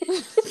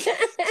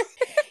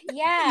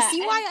 Yeah. You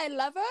see why I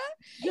love her?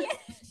 Yeah.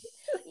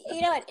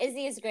 You know what?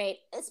 Izzy is great.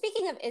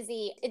 speaking of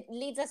Izzy, it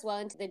leads us well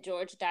into the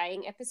George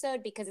dying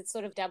episode because it's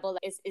sort of double.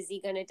 Is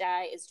Izzy gonna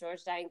die? Is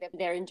George dying?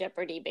 They're in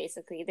jeopardy,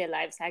 basically. Their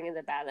lives hang in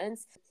the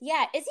balance.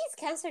 Yeah, Izzy's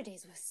cancer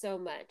days was so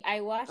much.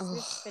 I watched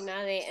this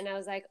finale and I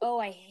was like, oh,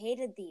 I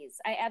hated these.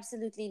 I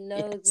absolutely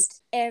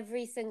loathed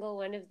every single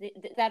one of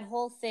that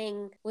whole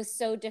thing was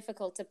so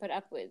difficult to put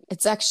up with.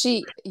 It's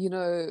actually,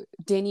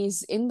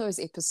 Denny's in those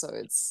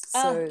episodes.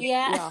 So,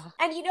 yeah.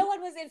 And you know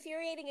what was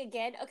infuriating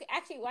again? Okay,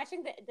 actually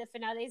watching the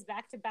finales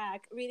back to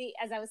back, really,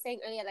 as I was saying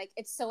earlier, like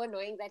it's so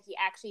annoying that he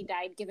actually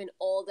died given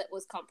all that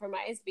was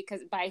compromised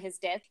because by his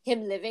death,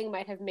 him living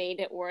might have made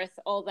it worth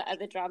all the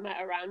other drama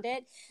around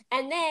it.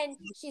 And then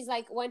she's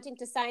like wanting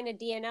to sign a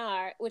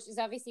DNR, which is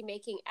obviously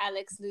making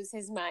Alex lose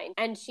his mind.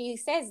 And she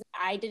says,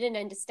 I didn't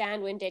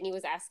understand when Denny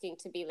was asking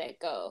to be let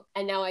go.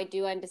 And now I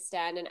do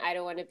understand, and I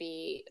don't want to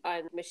be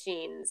on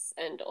machines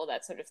and all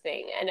that sort of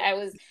thing.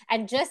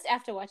 And just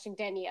after watching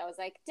Denny, I was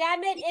like,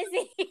 damn it,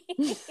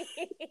 Izzy.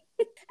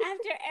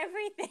 After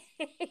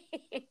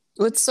everything.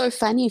 What's so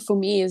funny for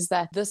me is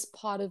that this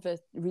part of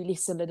it really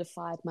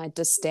solidified my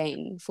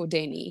disdain for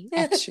Denny,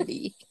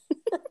 actually.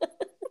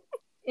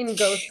 In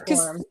ghost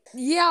form.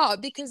 Yeah,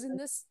 because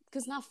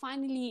now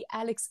finally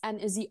Alex and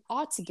Izzy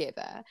are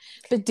together,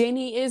 but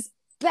Denny is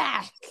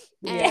back.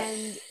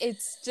 And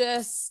it's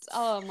just,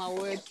 oh my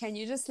word, can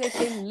you just let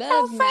them live,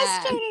 How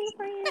frustrating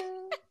for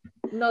you.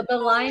 No, the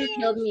line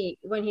killed me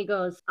when he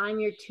goes, I'm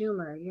your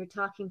tumor. You're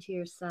talking to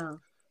yourself.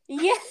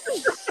 Yes.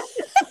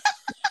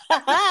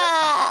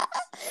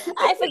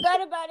 I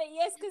forgot about it.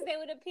 Yes, because they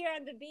would appear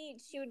on the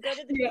beach. She would go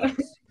to the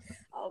beach.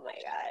 Oh my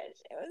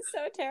gosh, it was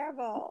so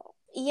terrible.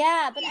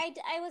 Yeah, but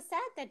I was sad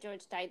that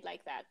George died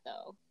like that,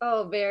 though.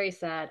 Oh, very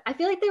sad. I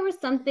feel like there was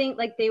something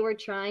like they were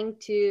trying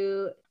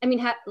to. I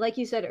mean, like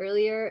you said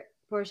earlier,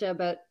 Portia,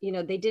 about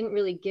they didn't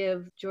really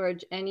give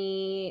George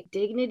any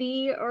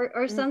dignity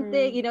or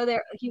something.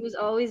 He was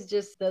always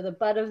just the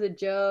butt of the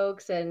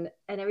jokes and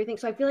everything.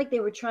 So I feel like they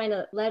were trying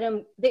to let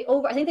him.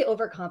 I think they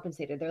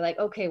overcompensated. They're like,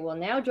 okay, well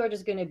now George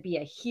is going to be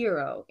a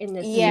hero in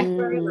this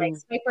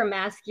super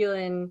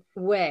masculine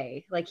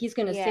way. Like he's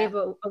going to save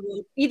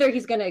either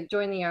he's going to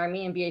join the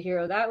army and be a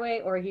hero that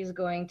way, or he's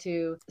going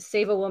to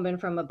save a woman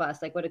from a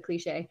bus. Like what a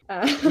cliche.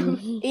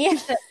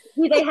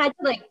 They had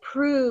to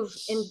prove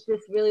in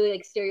this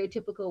really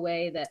stereotypical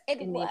way that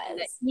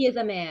that he is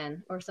a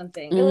man or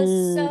something. It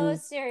was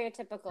so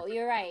stereotypical.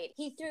 You're right.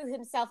 He threw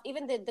himself,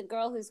 even the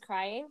girl who's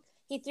crying,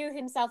 he threw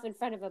himself in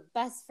front of a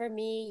bus for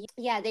me.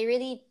 Yeah, they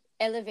really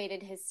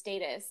elevated his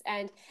status.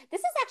 And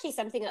this is actually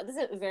something, this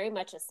is very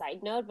much a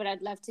side note, but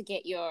I'd love to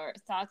get your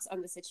thoughts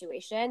on the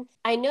situation.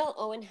 I know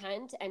Owen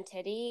Hunt and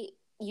Teddy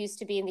used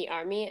to be in the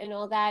army and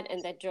all that,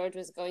 and that George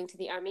was going to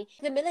the army.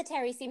 The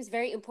military seems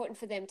very important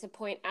for them to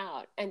point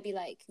out and be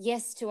like,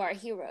 yes to our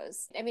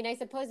heroes. I mean, I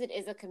suppose it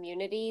is a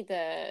community,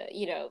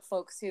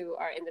 folks who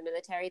are in the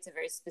military, it's a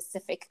very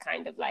specific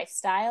kind of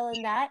lifestyle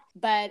in that.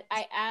 But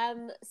I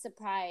am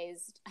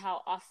surprised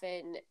how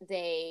often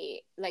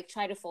they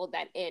try to fold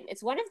that in.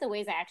 It's one of the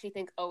ways I actually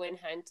think Owen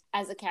Hunt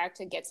as a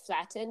character gets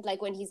flattened.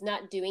 Like when he's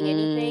not doing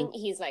anything,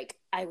 he's like,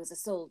 I was a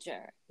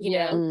soldier, you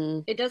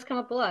know? It does come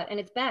up a lot, and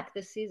it's back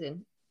this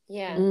season.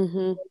 Yeah.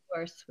 Of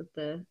course, with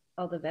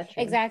all the veterans.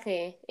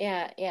 Exactly.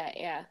 Yeah.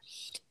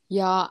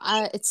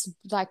 It's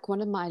like one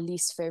of my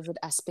least favorite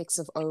aspects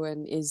of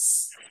Owen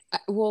is,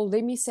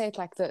 let me say it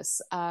like this.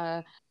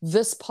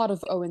 This part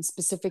of Owen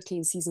specifically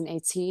in season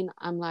 18,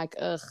 I'm like,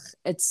 ugh,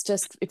 it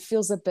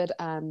feels a bit,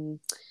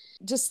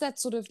 just that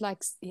sort of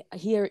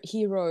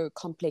hero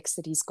complex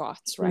that he's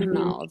got right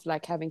now of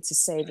having to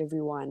save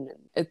everyone.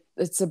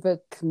 It's a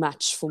bit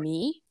much for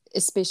me.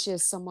 Especially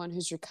as someone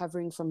who's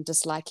recovering from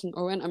disliking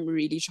Owen, I'm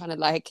really trying to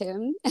like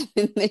him, and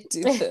then they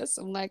do this.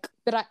 I'm like,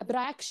 but I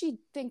actually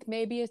think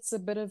maybe it's a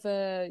bit of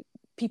a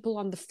people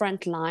on the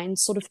front line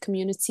sort of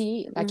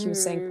community, like you were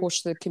saying,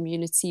 Portia, the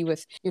community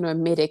with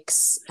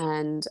medics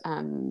and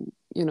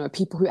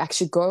people who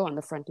actually go on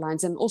the front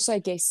lines, and also I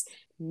guess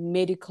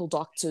medical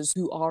doctors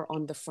who are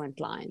on the front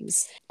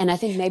lines. And I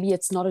think maybe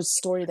it's not a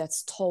story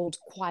that's told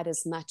quite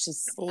as much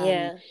as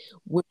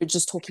we're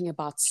just talking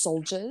about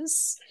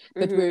soldiers,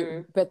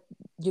 but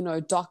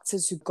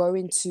doctors who go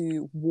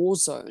into war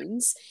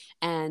zones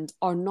and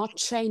are not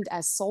trained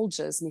as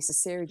soldiers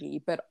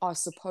necessarily, but are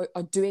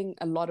doing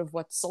a lot of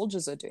what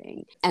soldiers are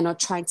doing and are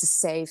trying to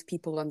save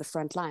people on the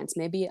front lines.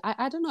 Maybe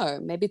I don't know,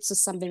 maybe it's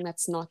just something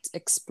that's not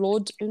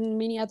explored in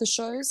many other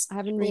shows. I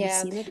haven't really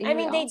seen it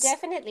anywhere else. They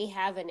definitely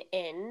have an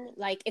in.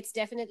 It's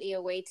definitely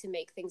a way to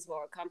make things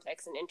more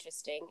complex and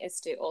interesting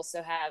is to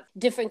also have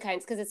different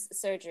kinds, because it's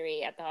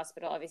surgery at the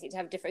hospital, obviously, to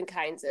have different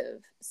kinds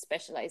of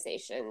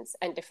specializations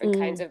and different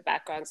kinds of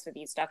backgrounds for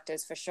these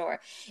doctors, for sure.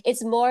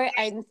 It's more,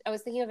 I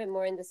was thinking of it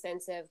more in the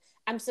sense of,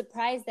 I'm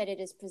surprised that it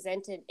is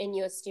presented in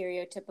your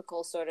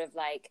stereotypical sort of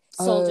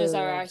soldiers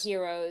are our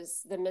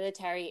heroes, the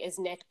military is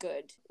net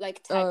good, type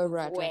of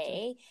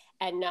way. Right.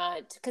 And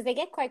not, because they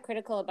get quite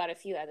critical about a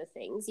few other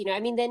things, I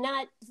mean, they're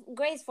not,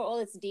 Grey's, for all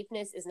its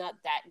deepness, is not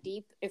that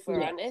deep, if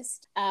we're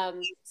honest.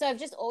 So I've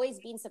just always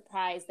been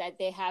surprised that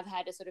they have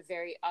had a sort of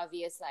very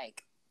obvious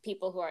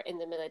people who are in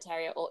the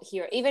military or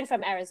here, even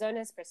from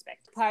Arizona's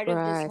perspective. Part of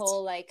this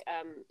whole like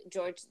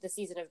George, the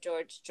season of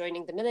George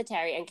joining the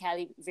military and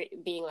Callie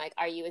being like,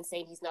 "Are you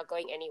insane? He's not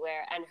going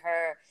anywhere," and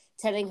her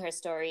telling her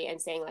story and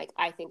saying like,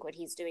 "I think what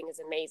he's doing is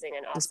amazing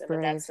and awesome, brave,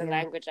 and that's the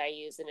language I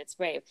use, and it's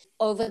brave."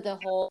 Over the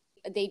whole,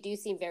 they do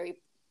seem very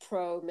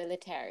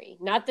pro-military.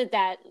 Not that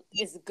that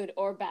is good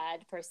or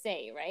bad per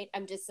se, right?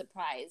 I'm just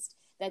surprised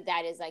that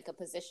that is like a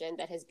position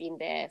that has been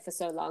there for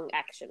so long,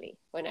 actually,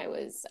 when I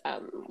was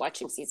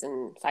watching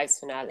season 5's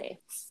finale.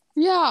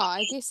 Yeah,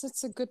 I guess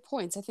it's a good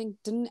point. I think,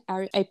 didn't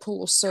April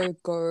also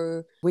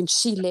go, when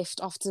she left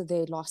after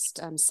they lost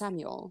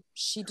Samuel,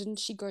 didn't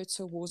she go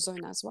to a war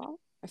zone as well?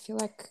 I feel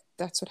like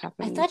that's what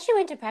happened. I thought she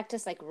went to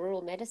practice like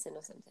rural medicine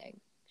or something.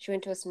 She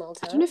went to a small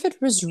town. I don't know if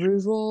it was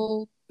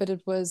rural, but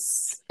it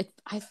was.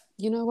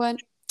 You know what?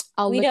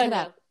 I'll look it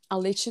up.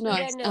 I'll let you know. We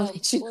don't know.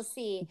 We'll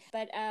see.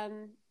 But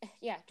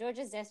yeah,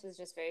 George's death was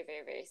just very,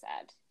 very, very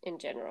sad in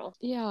general.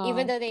 Yeah.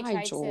 Even though they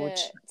tried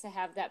to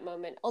have that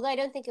moment, although I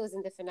don't think it was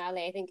in the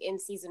finale. I think in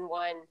season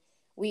 1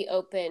 we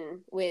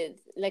open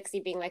with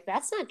Lexi being like,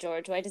 "That's not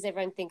George. Why does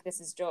everyone think this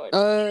is George?"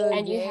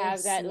 And you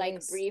have that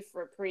like brief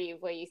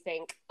reprieve where you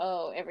think,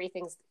 "Oh,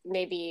 everything's,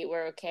 maybe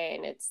we're okay,"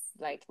 and it's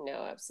like,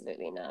 no,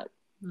 absolutely not.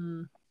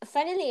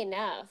 Funnily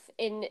enough,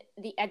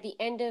 at the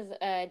end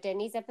of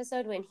Denny's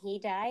episode when he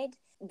died,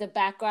 the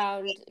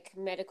background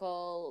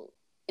medical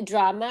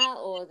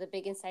drama or the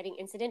big inciting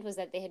incident was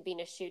that there had been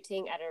a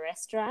shooting at a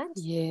restaurant.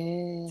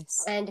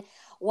 Yes. And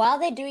while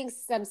they're doing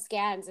some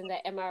scans in the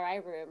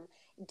MRI room,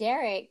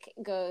 Derek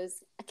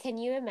goes, "Can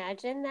you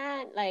imagine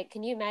that? Like,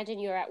 can you imagine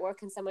you're at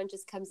work and someone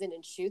just comes in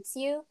and shoots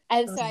you?"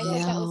 And so I thought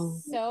that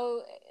was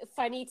so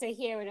funny to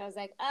hear when I was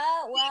like,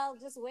 "Oh, well,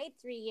 just wait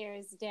 3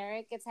 years,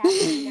 Derek. It's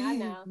happening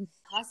now."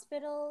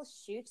 Hospital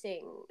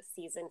shooting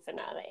season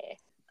finale.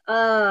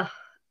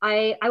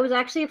 I was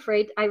actually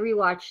afraid. I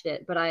rewatched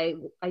it, but I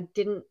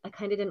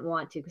kind of didn't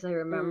want to because I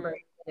remember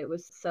it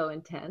was so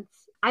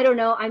intense. I don't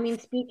know. I mean,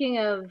 speaking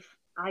of,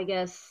 I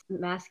guess,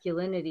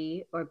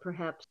 masculinity, or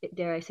perhaps,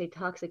 dare I say,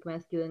 toxic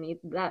masculinity,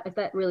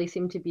 that really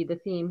seemed to be the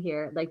theme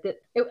here. Like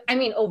that, I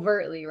mean,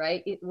 overtly,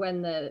 right?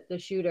 When the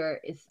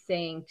shooter is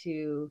saying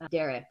to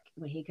Derek,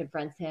 when he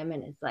confronts him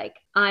and it's like,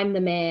 "I'm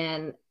the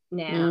man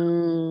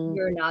now,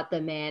 you're not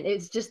the man."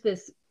 It's just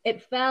this.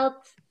 It felt,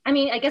 I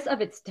mean, I guess of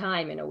its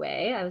time in a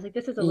way. I was like,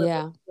 this is a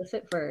little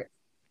explicit for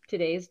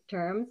today's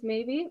terms,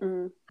 maybe.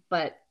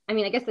 But I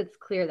mean, I guess it's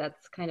clear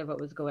that's kind of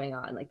what was going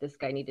on. Like, this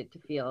guy needed to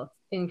feel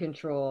in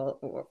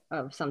control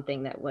of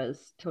something that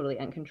was totally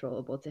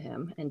uncontrollable to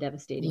him and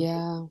devastating.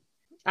 Yeah.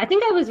 I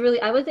think I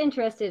was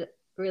interested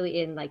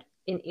really in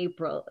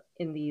April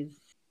in these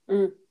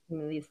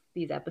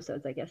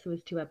episodes. I guess it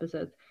was 2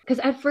 episodes. Because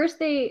at first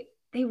they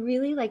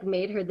really like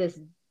made her this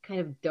kind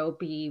of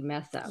dopey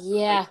mess up.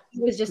 Yeah. Like,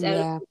 he was just out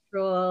of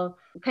control,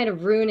 kind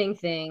of ruining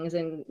things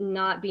and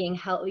not being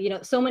helped. You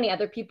know, so many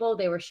other people,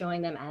 they were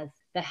showing them as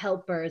the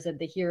helpers and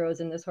the heroes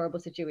in this horrible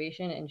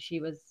situation, and she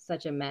was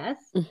such a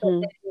mess. But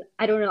then,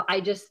 I don't know,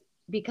 I just,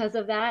 because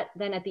of that,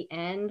 then at the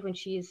end when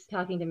she's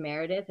talking to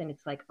Meredith and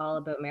it's like all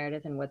about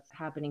Meredith and what's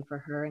happening for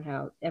her and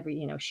how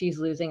she's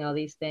losing all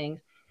these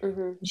things,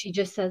 she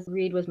just says,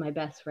 "Reed was my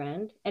best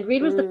friend," and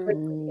Reed was the first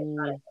one to get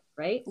got it,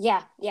 right?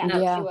 Yeah, she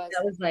was.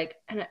 That was like,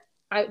 and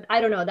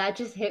I don't know, that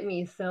just hit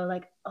me. So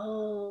like,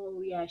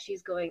 oh yeah,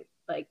 she's going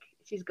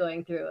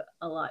through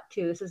a lot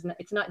too.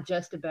 It's not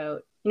just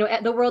about,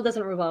 the world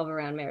doesn't revolve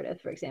around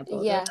Meredith, for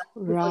example. Yeah,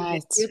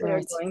 right. That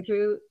are going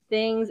through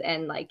things,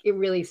 and like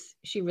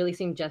she really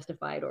seemed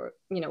justified, or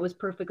it was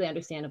perfectly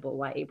understandable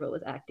why April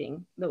was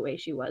acting the way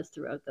she was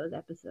throughout those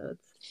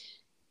episodes.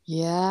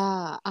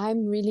 Yeah,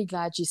 I'm really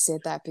glad you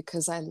said that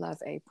because I love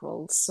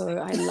April. So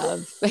I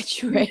love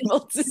that you were able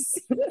to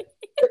see it.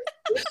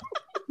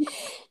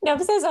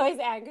 Nobsa's always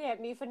angry at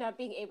me for not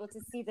being able to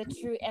see the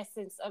true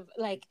essence of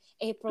like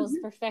April's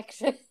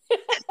perfection.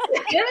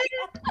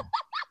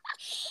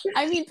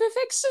 I mean,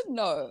 perfection,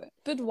 no,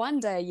 but one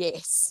day,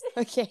 yes.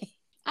 Okay.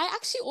 I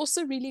actually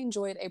also really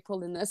enjoyed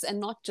April in this, and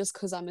not just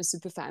because I'm a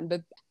super fan,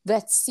 but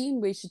that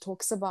scene where she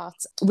talks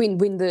about when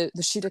the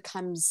shooter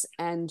comes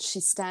and she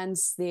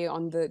stands there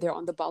on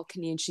the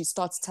balcony and she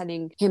starts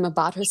telling him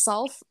about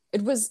herself.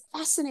 It was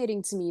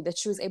fascinating to me that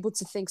she was able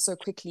to think so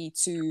quickly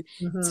to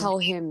tell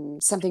him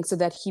something so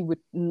that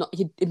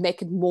it'd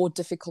make it more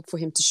difficult for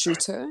him to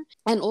shoot her.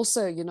 And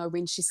also,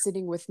 when she's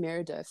sitting with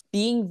Meredith,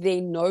 being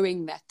there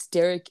knowing that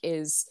Derek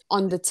is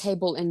on the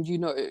table and,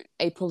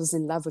 April is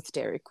in love with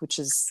Derek,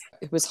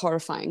 it was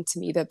horrifying to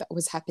me that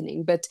was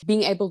happening. But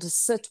being able to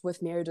sit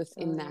with Meredith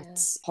in that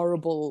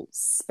horrible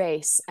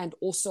space and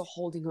also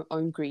holding her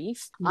own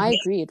grief, I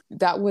agreed.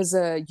 That was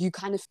you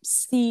kind of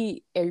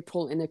see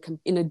April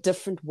in a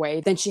different way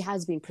than she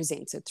has been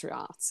presented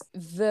throughout.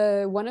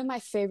 One of my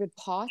favorite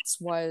parts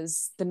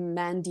was the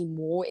Mandy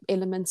Moore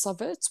elements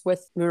of it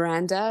with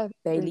Miranda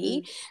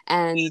Bailey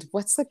and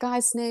what's the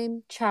guy's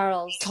name?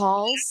 Charles.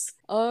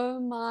 Oh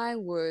my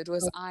word,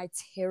 was I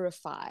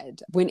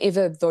terrified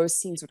whenever those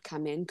scenes would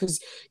come in, because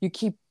you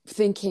keep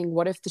thinking,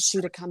 what if the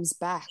shooter comes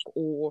back,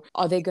 or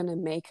are they going to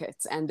make it?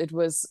 And it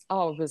was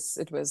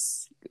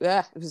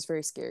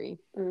very scary.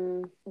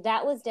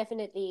 That was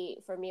definitely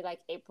for me like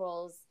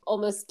April's,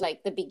 almost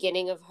like the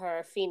beginning of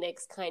her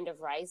phoenix kind of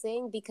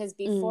rising, because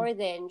before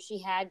then she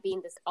had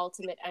been this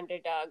ultimate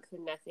underdog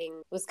who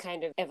nothing was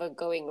kind of ever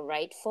going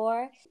right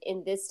for.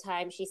 In this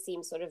time she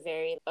seems sort of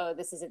very, oh,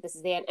 this is it, this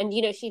is the end. And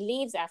you know, she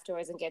leaves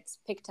afterwards and gets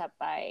picked up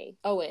by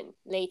Owen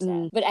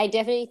later. But I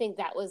definitely think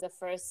that was the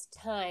first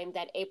time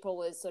that April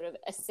was sort of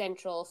a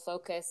central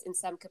focus in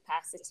some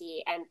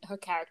capacity, and her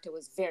character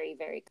was very,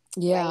 very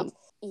right?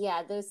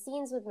 Yeah, those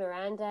scenes with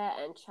Miranda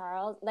and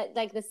Charles,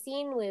 like the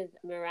scene with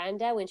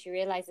Miranda when she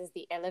realizes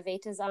the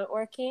elevators aren't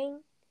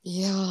working.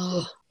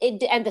 Yeah.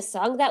 And the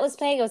song that was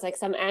playing, it was like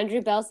some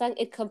Andrew Bell song.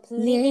 It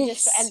completely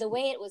just, and the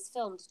way it was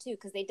filmed too,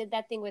 because they did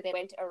that thing where they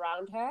went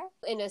around her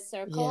in a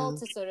circle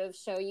to sort of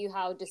show you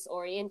how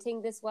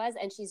disorienting this was,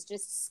 and she's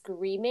just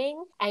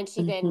screaming, and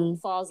she then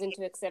falls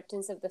into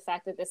acceptance of the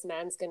fact that this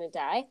man's gonna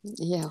die.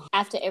 Yeah.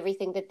 After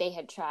everything that they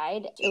had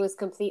tried, it was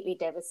completely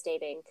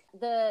devastating.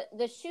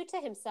 The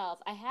shooter himself,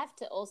 I have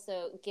to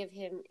also give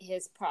him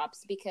his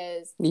props,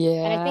 because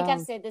and I think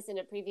I've said this in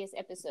a previous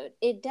episode,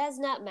 it does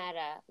not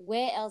matter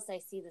where else I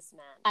see this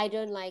man, I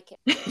don't like it.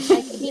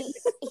 Like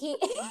he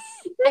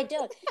I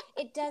don't.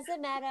 It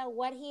doesn't matter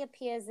what he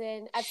appears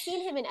in. I've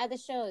seen him in other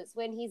shows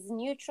when he's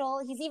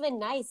neutral. He's even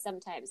nice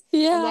sometimes.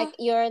 Yeah. I'm like,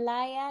 you're a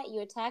liar.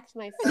 You attacked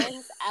my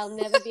friends. I'll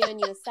never be on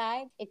your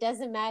side. It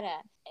doesn't matter.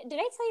 Did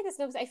I tell you this?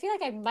 No, I feel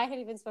like I might have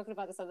even spoken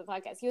about this on the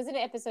podcast. He was in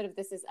an episode of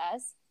This Is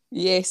Us.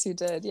 Yes, you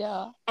did.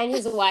 Yeah. And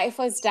his wife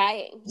was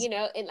dying, you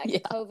know, in like a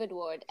COVID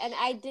ward. And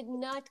I did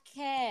not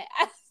care.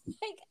 I was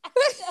like, I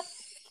don't care.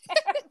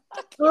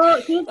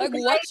 Oh, he's like,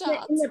 watch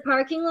out in the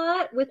parking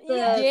lot with the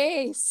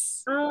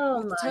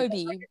with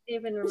Toby. I can't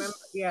even remember.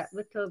 Yeah,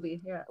 with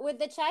Toby. Yeah, with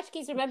the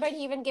tchotchkes. Remember,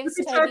 he even gives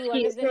Toby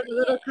one of the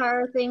little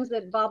car things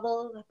that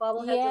bobble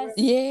heads.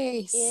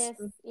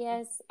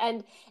 Yes.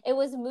 And it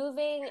was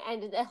moving,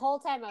 and the whole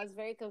time I was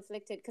very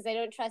conflicted because I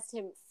don't trust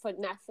him for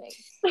nothing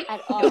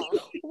at all.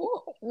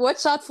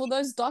 Watch out for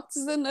those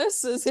doctors and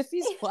nurses if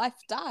his wife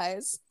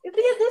dies.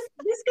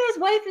 This guy's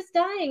wife is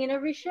dying in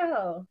every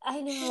show.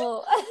 I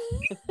know.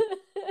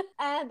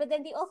 But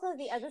then the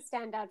other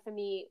standout for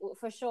me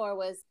for sure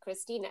was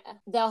Christina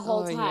the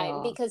whole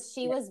time, because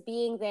she was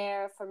being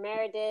there for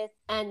Meredith,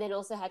 and then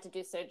also had to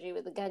do surgery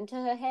with a gun to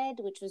her head,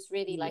 which was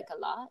really like a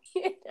lot.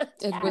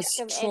 It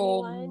was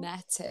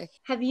traumatic.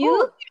 Have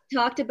you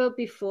talked about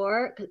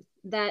before?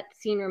 That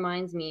scene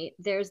reminds me.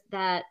 There's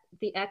the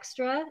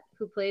extra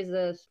who plays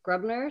the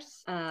scrub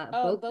nurse.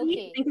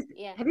 Boki.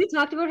 Yeah. Have you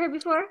talked about her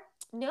before?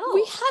 No,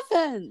 we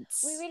haven't.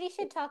 We really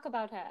should talk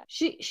about her.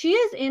 She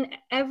is in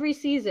every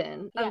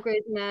season of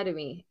Grey's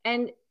Anatomy,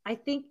 and I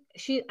think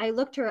I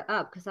looked her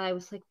up because I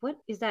was like, what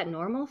is that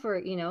normal for?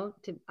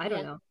 I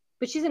don't know,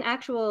 but she's an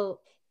actual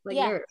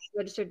nurse,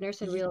 registered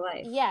nurse in real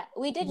life. Yeah,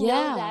 we did know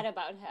that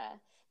about her.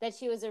 That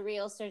she was a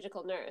real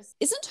surgical nurse.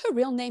 Isn't her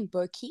real name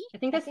Boki? I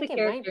think that's the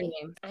character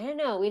name. I don't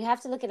know. We'd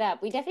have to look it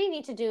up. We definitely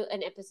need to do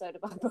an episode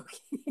about Boki.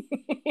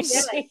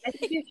 Yeah, I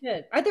think you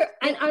should. Are there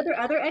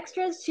other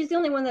extras? She's the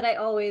only one that I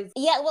always...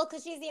 Yeah, well,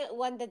 because she's the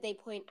one that they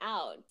point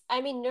out.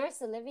 I mean,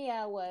 Nurse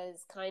Olivia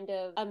was kind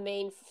of a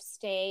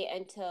mainstay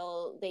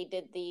until they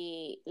did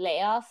the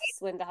layoffs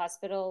when the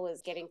hospital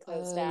was getting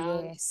closed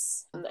down.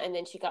 Yes. And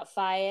then she got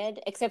fired,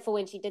 except for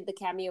when she did the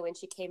cameo when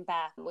she came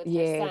back with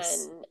her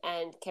son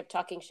and kept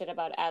talking shit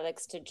about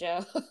Alex to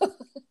Joe.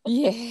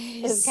 Yes.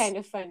 It was kind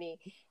of funny.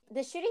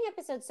 The shooting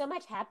episode, so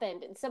much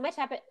happened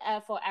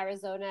for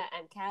Arizona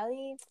and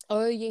Cali.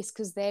 Oh yes,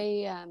 because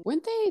they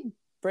weren't they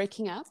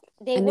breaking up?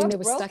 Then they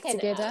were stuck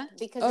together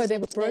because they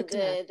were broken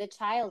up. The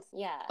child,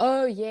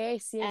 Oh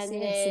yes, and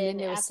then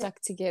they were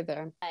stuck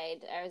together.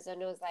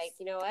 Arizona was like,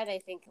 you know what? I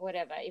think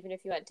whatever. Even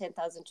if you want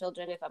 10,000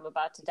 children, if I'm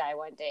about to die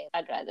one day,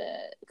 I'd rather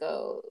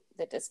go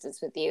the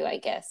distance with you. I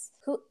guess.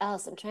 Who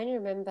else? I'm trying to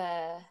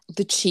remember.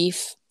 The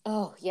chief.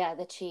 Oh yeah,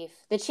 the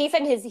chief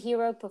and his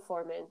hero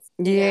performance.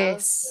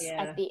 Yes,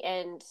 at the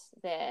end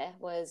there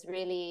was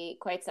really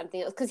quite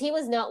something else, because he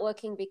was not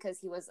working because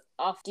he was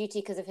off duty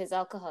because of his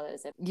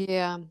alcoholism.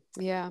 Yeah,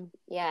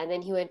 and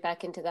then he went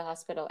back into the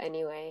hospital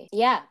anyway.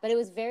 Yeah, but it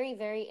was very,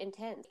 very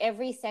intense.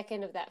 Every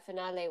second of that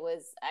finale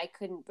was, I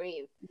couldn't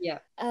breathe. Yeah.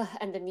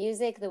 And the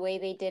music, the way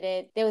they did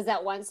it. There was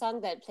that one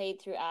song that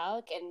played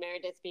throughout, and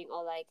Meredith being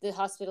all like, the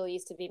hospital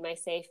used to be my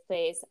safe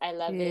place. I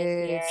loved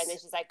it here. And then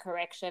she's like,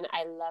 correction,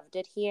 I loved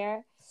it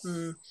here.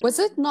 Was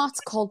it not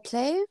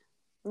Coldplay?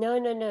 No,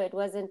 it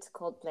wasn't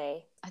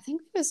Coldplay. I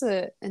think there was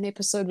an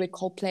episode with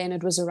Coldplay, and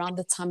it was around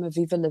the time of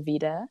Viva La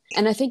Vida.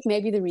 And I think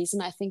maybe the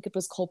reason I think it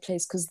was Coldplay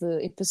is because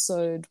the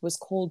episode was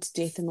called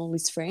Death and All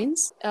His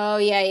Friends. Oh,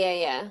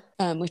 yeah.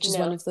 Which is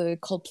one of the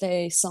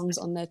Coldplay songs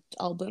on that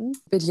album.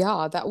 But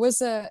yeah,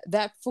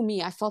 that for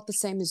me, I felt the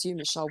same as you,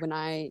 Michelle, when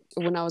I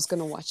was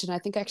going to watch it. And I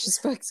think I actually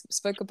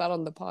spoke about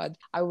on the pod.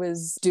 I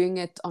was doing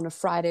it on a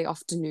Friday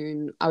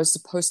afternoon. I was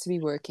supposed to be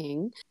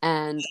working,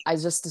 and I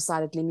just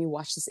decided, let me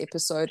watch this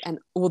episode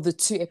or the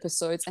 2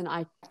 episodes, and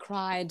I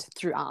cried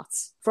throughout.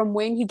 From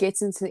when he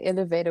gets into the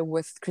elevator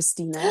with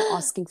Christina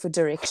asking for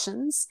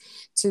directions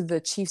to the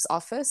chief's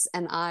office,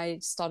 and I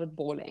started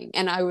bawling,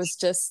 and I was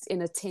just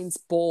in a tense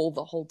bawl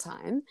the whole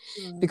time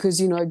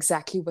because you know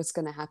exactly what's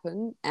going to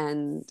happen.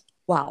 And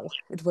wow,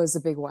 it was a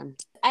big one.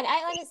 And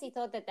I honestly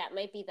thought that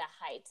might be the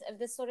height of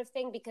this sort of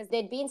thing, because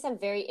there'd been some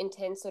very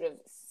intense sort of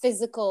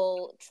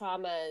physical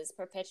traumas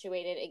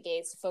perpetuated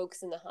against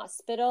folks in the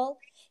hospital.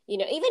 You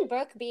know, even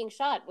Burke being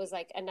shot was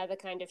like another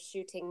kind of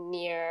shooting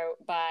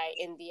nearby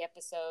in the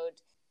episode.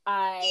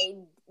 I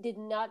did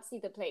not see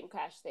the plane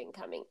crash thing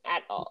coming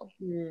at all.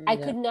 I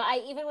could not.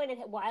 Even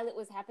while it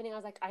was happening, I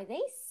was like, "Are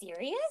they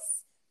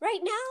serious right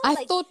now?"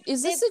 I thought,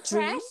 "Is this a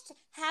dream?" Crashed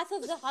half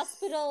of the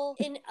hospital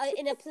in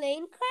a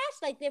plane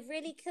crash. Like they've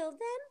really killed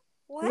them.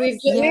 What? We've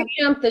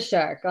jumped the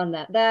shark on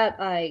that. That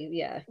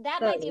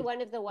might be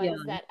one of the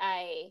ones that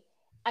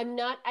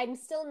I'm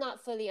still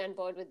not fully on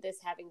board with this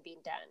having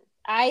been done.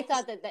 I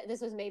thought that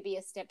this was maybe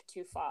a step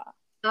too far.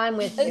 I'm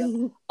with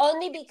you.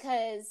 Only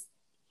because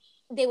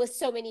there were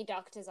so many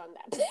doctors on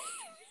that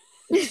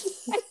plane.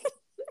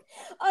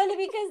 Only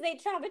because they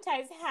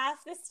traumatized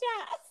half the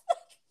staff.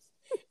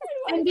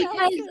 And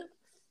because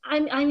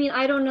I mean,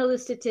 I don't know the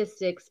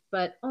statistics,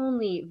 but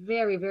only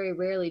very, very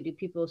rarely do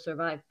people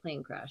survive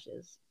plane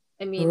crashes.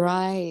 I mean,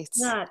 right.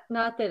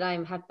 Not that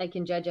I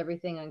can judge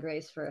everything on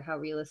Grace for how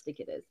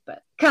realistic it is,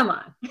 but come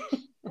on.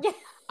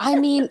 I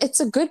mean,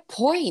 it's a good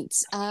point.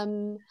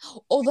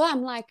 Although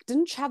I'm like,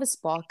 didn't Travis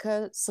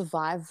Barker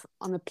survive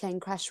on a plane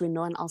crash when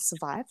no one else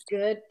survived?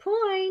 Good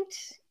point.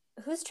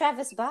 Who's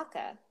Travis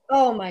Barker?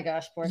 Oh my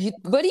gosh, what do you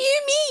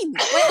mean?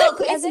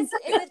 Wait, is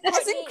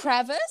it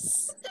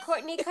Travis?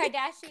 Kourtney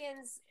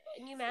Kardashian's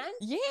new man?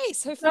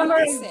 Yes, her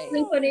fiancé.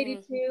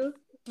 Blink-182.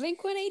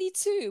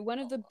 Blink-182, one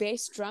of the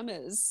best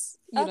drummers.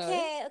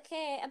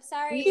 Okay. I'm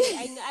sorry.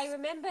 I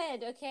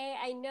remembered. Okay,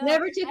 I know.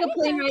 Never took a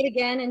plane ride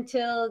again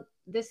until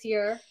this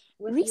year.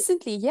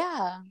 Recently,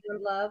 yeah.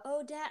 Love.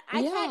 Oh, Dad,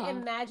 I can't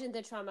imagine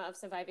the trauma of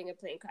surviving a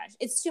plane crash.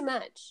 It's too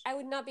much. I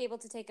would not be able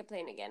to take a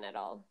plane again at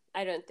all.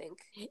 I don't think.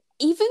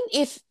 Even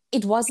if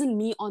it wasn't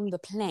me on the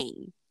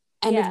plane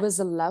and it was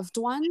a loved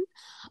one,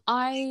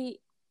 I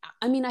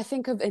mean, I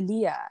think of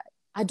Aaliyah.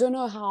 I don't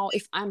know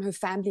if I'm her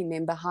family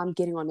member, how I'm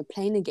getting on a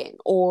plane again,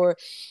 or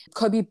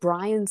Kobe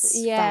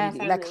Bryant's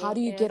family. Like, how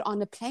do you get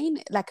on a plane,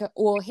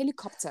 or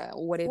helicopter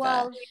or whatever?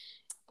 Well,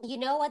 you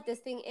know what this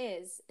thing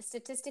is?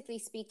 Statistically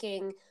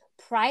speaking,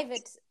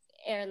 private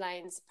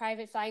airlines,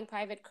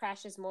 private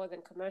crashes more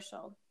than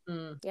commercial.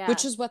 Yeah.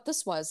 Which is what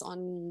this was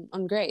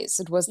on Grace.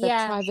 It was the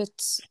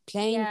private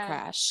plane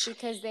crash.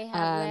 Because they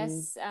have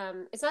less,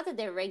 it's not that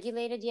they're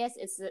regulated, yes,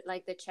 it's that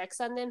like the checks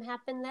on them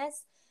happen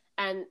less.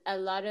 And a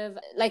lot of,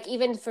 like,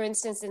 even for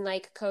instance, in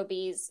like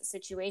Kobe's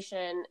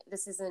situation,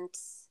 this isn't,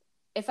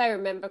 if I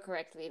remember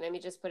correctly, let me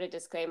just put a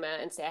disclaimer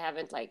and say I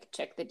haven't like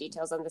checked the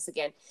details on this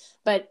again.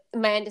 But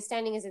my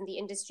understanding is in the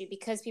industry,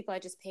 because people are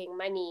just paying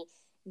money,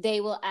 they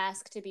will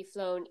ask to be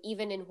flown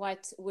even in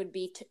what would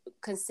be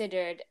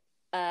considered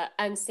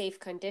unsafe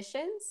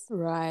conditions,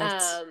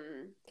 right?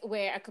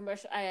 Where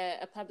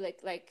a public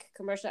like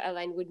commercial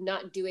airline would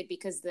not do it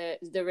because the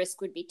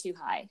risk would be too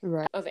high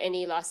of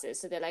any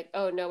losses. So they're like,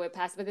 oh no, we're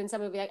past. But then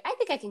someone would be like, I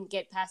think I can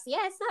get past.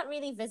 Yeah, it's not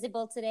really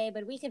visible today,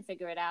 but we can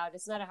figure it out.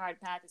 It's not a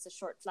hard path. It's a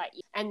short flight.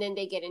 And then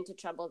they get into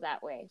trouble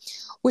that way.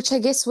 Which I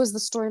guess was the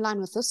storyline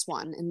with this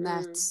one, in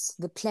that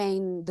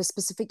the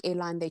specific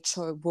airline they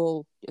chose,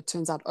 it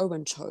turns out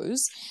Owen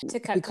chose to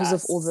cut because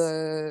costs.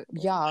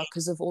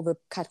 Because of all the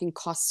cutting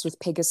costs with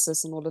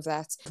Pegasus and all of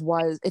that.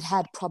 It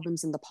had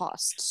problems in the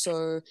past.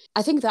 So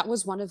I think that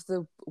was one of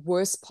the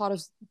worst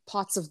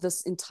parts of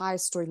this entire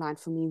storyline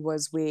for me,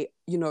 was where,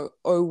 you know,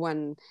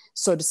 Owen,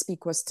 so to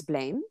speak, was to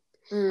blame.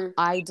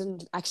 I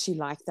didn't actually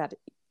like that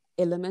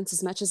element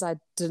as much as I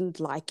didn't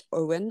like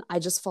Owen. I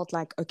just felt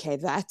like, okay,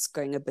 that's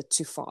going a bit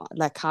too far.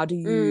 Like, how do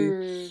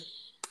you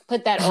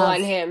put that all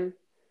on him?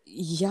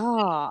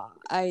 Yeah,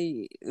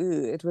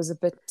 it was a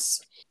bit.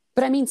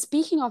 But I mean,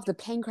 speaking of the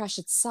plane crash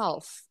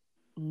itself,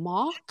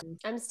 Mark,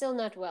 I'm still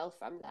not well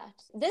from that.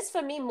 This,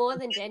 for me, more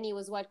than Jenny,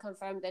 was what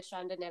confirmed that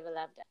Shonda never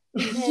loved her.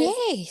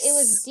 Yes, it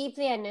was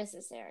deeply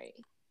unnecessary.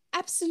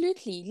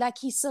 Absolutely. Like,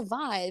 he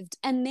survived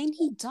and then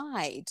he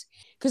died,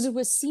 because it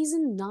was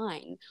season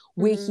 9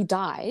 where he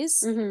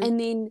dies, and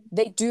then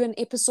they do an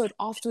episode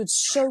afterwards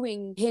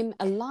showing him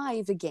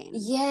alive again.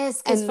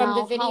 Yes, because from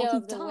the video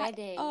of the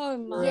wedding. Oh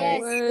my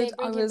word.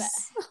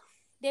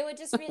 They were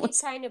just really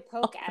trying to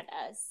poke at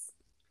us.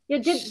 Yeah,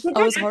 did I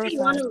they was actually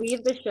want to horrified.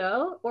 leave the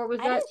show, or was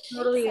I that don't think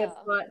totally a so.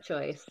 plot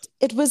choice?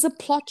 It was a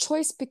plot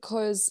choice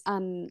because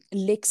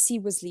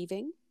Lexi was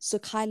leaving. So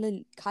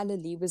Kyla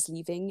Lee was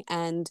leaving.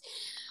 And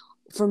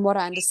from what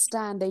I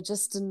understand, they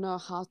just didn't know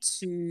how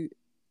to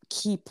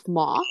keep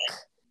Mark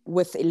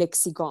with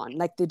Lexi gone.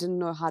 Like they didn't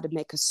know how to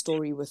make a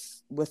story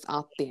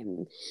without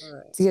them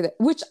together,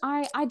 which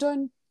I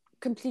don't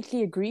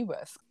completely agree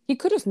with. He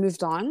could have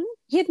moved on.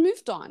 He had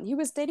moved on. He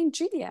was dating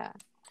Julia.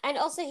 And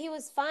also he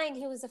was fine.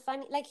 He was a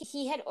funny, like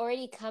he had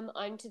already come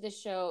onto the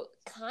show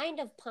kind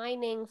of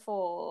pining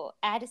for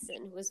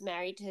Addison, who was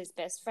married to his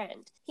best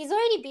friend. He's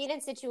already been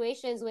in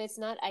situations where it's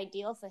not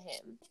ideal for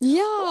him.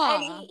 Yeah.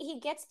 And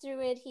he gets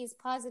through it. He's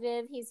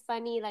positive. He's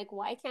funny. Like,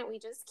 why can't we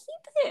just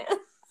keep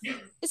him?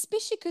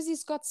 Especially because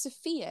he's got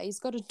Sophia. He's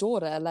got a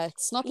daughter. Like,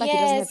 it's not like Yes.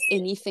 he doesn't have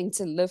anything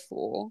to live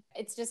for.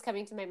 It's just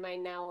coming to my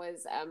mind now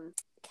was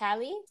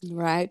Callie.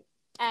 Right.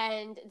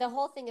 And the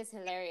whole thing is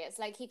hilarious.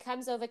 Like, he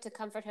comes over to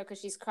comfort her because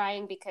she's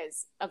crying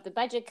because of the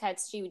budget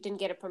cuts. She didn't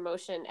get a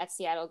promotion at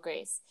Seattle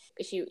Grace.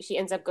 She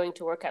ends up going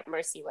to work at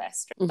Mercy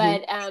West. Mm-hmm.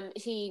 But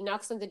he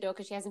knocks on the door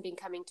because she hasn't been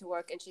coming to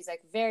work. And she's,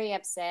 like, very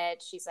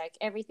upset. She's like,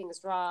 everything's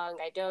wrong.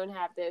 I don't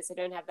have this. I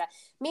don't have that.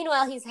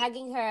 Meanwhile, he's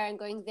hugging her and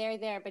going,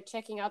 there, but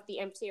checking out the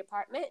empty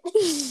apartment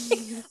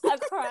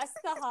across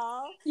the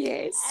hall.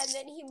 Yes. And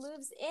then he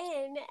moves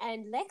in,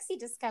 and Lexi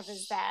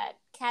discovers that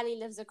Callie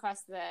lives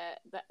across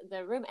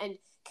the room. And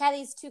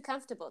Callie's too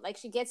comfortable. Like,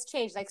 she gets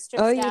changed, like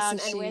strips down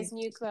and wears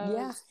new clothes.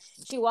 Yeah.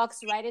 She walks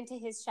right into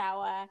his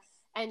shower.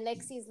 And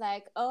Lexi's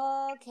like,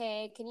 oh,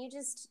 okay, can you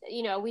just,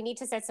 we need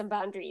to set some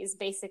boundaries,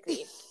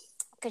 basically.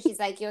 Because she's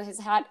like, you're his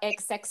hot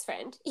ex-sex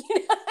friend.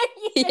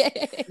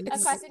 Yes.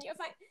 Of course, and you're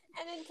fine.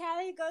 And then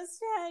Callie goes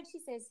to her and she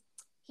says,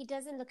 he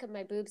doesn't look at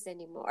my boobs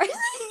anymore.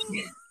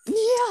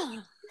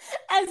 Yeah.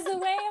 As a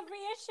way of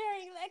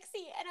reassuring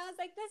Lexi. And I was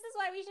like, this is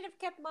why we should have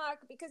kept Mark,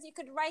 because you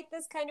could write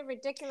this kind of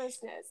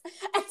ridiculousness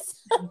and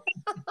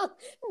somehow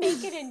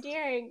make it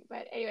endearing.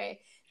 But anyway,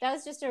 that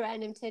was just a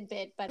random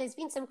tidbit. But there's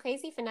been some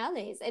crazy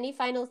finales. Any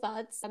final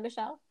thoughts,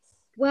 Michelle?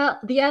 Well,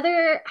 the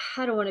other,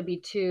 I don't want to be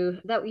too,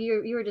 that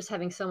you were just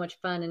having so much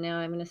fun, and now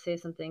I'm going to say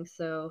something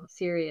so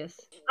serious.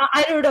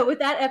 I don't know, with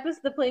that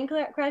episode, the plane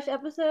crash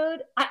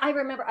episode, I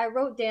remember I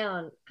wrote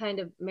down kind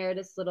of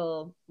Meredith's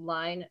little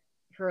line,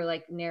 her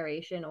like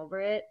narration over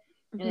it,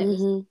 and it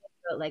was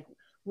like,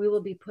 we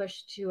will be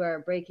pushed to our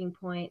breaking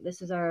point.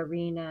 This is our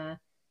arena.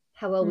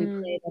 How well we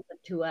played up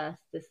to us.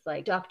 This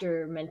like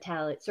doctor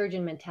mentality,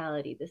 surgeon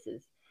mentality. This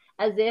is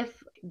as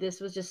if this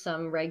was just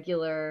some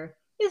regular.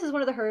 This is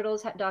one of the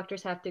hurdles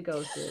doctors have to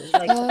go through.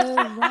 Like,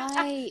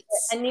 right.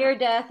 A near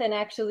death and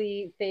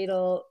actually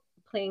fatal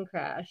plane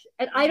crash.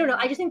 And I don't know.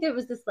 I just think there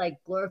was this like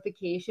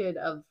glorification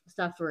of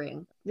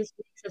suffering. This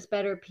makes us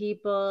better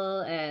people.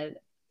 And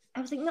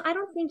I was like, no, I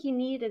don't think you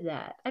needed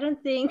that. I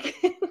don't think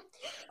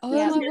my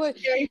word.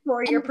 Necessary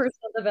for your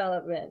personal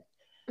development.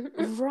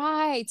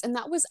 Right. And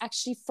that was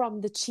actually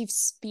from the chief's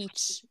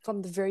speech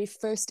from the very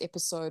first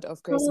episode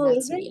of Grey's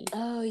Anatomy.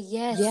 Oh,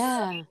 yes.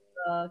 Yeah.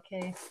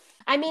 Okay.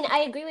 I mean, I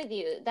agree with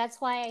you. That's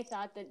why I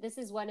thought that this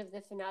is one of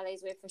the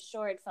finales where for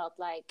sure it felt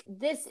like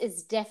this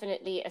is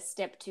definitely a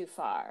step too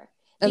far.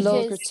 A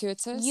little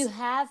gratuitous? You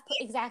have,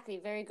 exactly,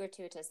 very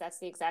gratuitous. That's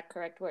the exact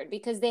correct word.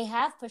 Because they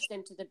have pushed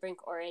them to the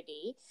brink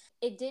already.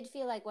 It did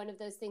feel like one of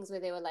those things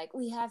where they were like,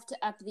 we have to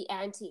up the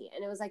ante.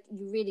 And it was like,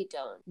 you really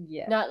don't.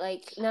 Yeah. Not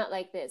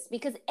like this.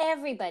 Because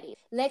everybody,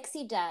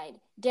 Lexi died.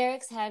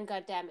 Derek's hand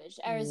got damaged.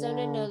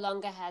 Arizona no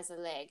longer has a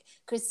leg.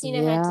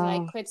 Christina had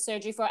to quit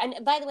surgery and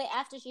by the way,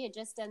 after she had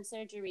just done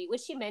surgery,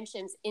 which she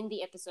mentions in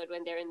the episode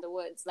when they're in the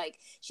woods, like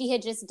she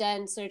had just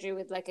done surgery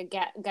with like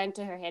a gun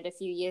to her head a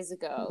few years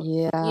ago.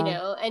 Yeah.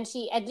 And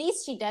at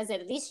least she does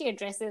it. At least she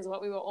addresses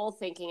what we were all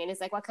thinking. And it's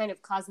like, what kind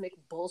of cosmic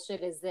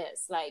bullshit is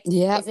this? Like,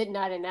 is it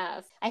not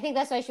enough? I think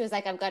that's why she was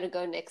like, I've got to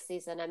go next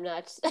season. I'm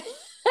not,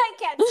 I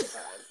can't stick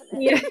around for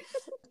this. Yeah.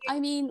 I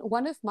mean,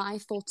 one of my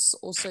thoughts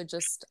also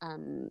just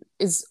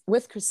is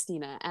with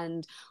Christina,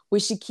 and where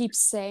she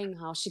keeps saying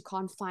how she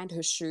can't find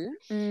her shoe,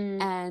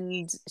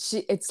 and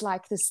it's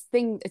like this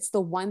thing, it's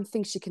the one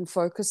thing she can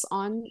focus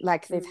on.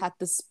 Like they've had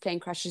this plane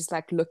crash, she's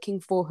like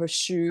looking for her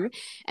shoe,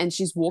 and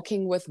she's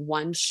walking with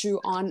one shoe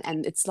on,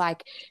 and it's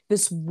like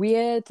this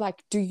weird,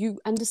 like, do you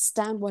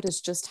understand what has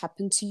just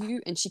happened to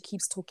you? And she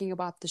keeps talking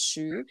about the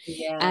shoe,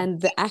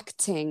 and the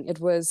acting, it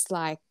was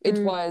like, it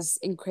was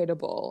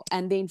incredible.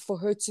 And then for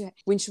her to,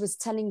 when she was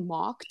telling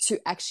Mark to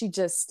actually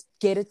just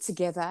get it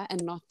together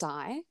and not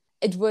die,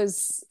 it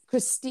was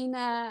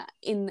Christina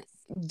in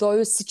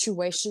those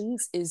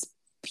situations is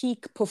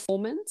peak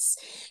performance.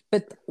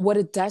 But what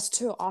it does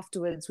to her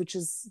afterwards, which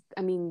is,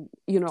 I mean,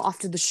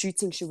 after the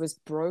shooting she was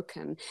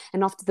broken,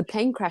 and after the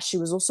plane crash she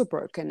was also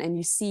broken, and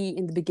you see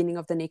in the beginning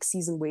of the next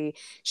season where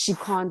she's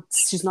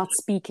not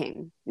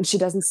speaking, and she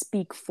doesn't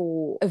speak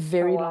for a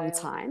very long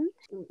time,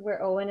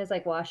 where Owen is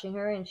like washing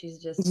her and she's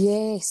just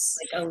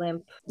like a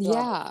limp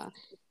wobble.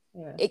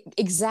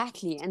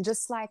 Exactly. And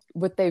just like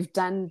what they've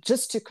done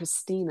just to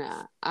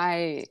Christina,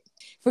 I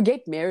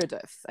forget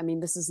Meredith. I mean,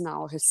 this is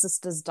now her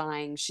sister's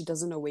dying. She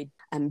doesn't know where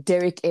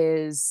Derek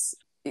is.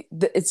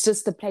 It's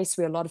just the place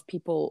where a lot of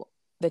people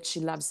that she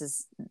loves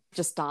is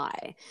just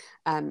die,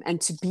 and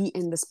to be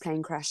in this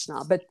plane crash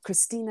now. But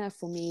Christina,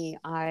 for me,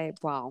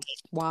 wow.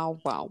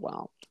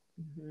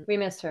 We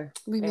missed her.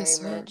 We miss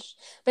her much.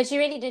 But she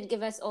really did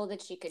give us all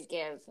that she could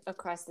give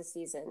across the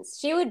seasons.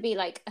 She would be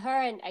like,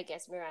 her and I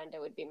guess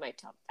Miranda would be my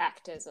top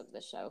actors of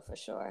the show for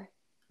sure.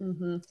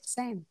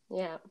 Same.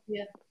 Yeah.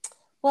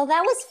 Well,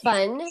 that was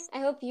fun. I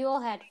hope you all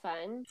had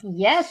fun.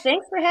 Yes,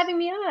 thanks for having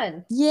me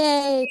on.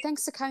 Yay,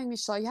 thanks for coming,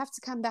 Michelle. You have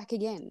to come back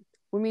again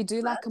when we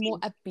do like a more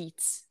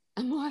upbeat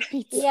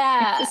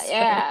Yeah,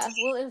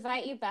 we'll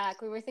invite you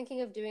back. We were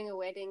thinking of doing a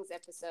weddings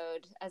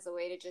episode as a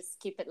way to just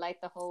keep it light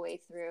the whole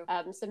way through.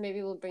 So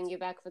maybe we'll bring you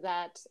back for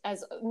that,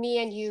 as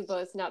me and you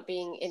both not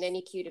being in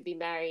any queue to be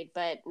married,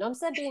 but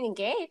Nomsa being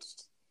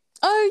engaged.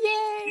 Oh,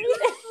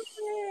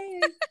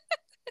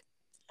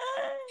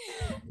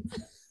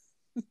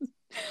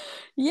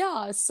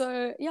 yay!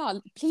 So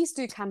please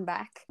do come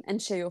back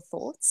and share your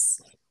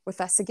thoughts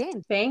with us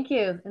again. Thank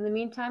you. In the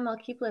meantime, I'll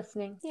keep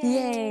listening.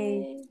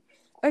 Yay.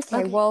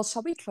 Okay, well,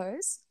 shall we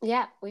close?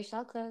 Yeah, we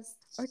shall close.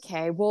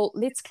 Okay, well,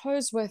 let's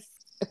close with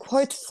a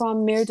quote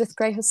from Meredith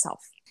Grey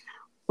herself.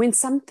 When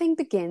something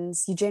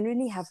begins, you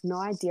generally have no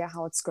idea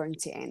how it's going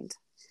to end.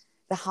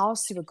 The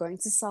house you were going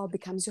to sell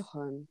becomes your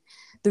home.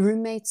 The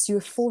roommates you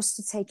were forced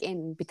to take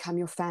in become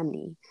your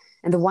family.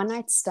 And the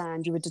one-night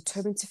stand you were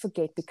determined to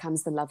forget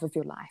becomes the love of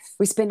your life.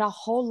 We spend our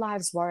whole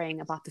lives worrying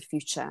about the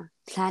future,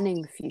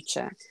 planning the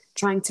future,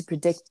 trying to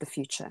predict the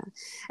future,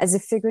 as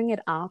if figuring it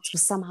out will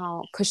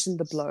somehow cushion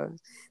the blow.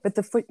 But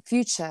the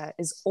future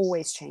is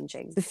always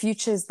changing. The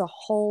future is the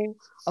whole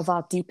of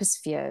our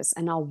deepest fears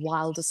and our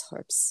wildest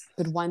hopes.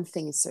 But one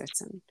thing is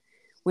certain.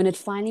 When it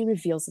finally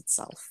reveals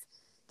itself,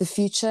 the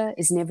future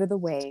is never the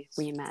way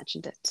we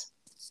imagined it.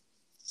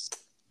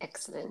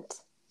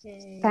 Excellent.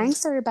 Yay.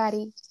 Thanks,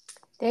 everybody.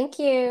 Thank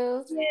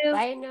you.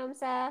 Bye,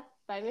 Nomsa.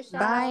 Bye, Michelle.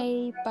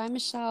 Bye,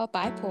 Michelle.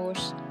 Bye,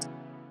 Porsche.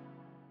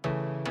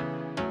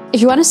 If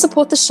you want to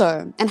support the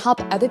show and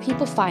help other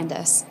people find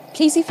us,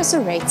 please leave us a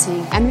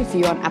rating and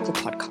review on Apple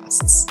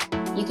Podcasts.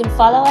 You can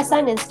follow us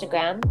on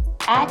Instagram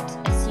at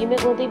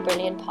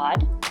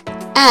AssumeItWillBeBrilliantPod.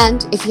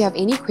 And if you have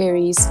any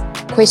queries,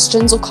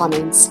 questions, or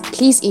comments,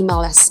 please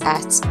email us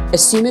at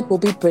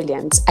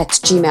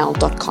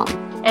assumeitwillbebrilliant@gmail.com.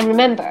 And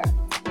remember,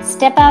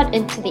 step out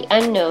into the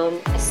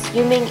unknown,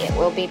 assuming it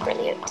will be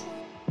brilliant.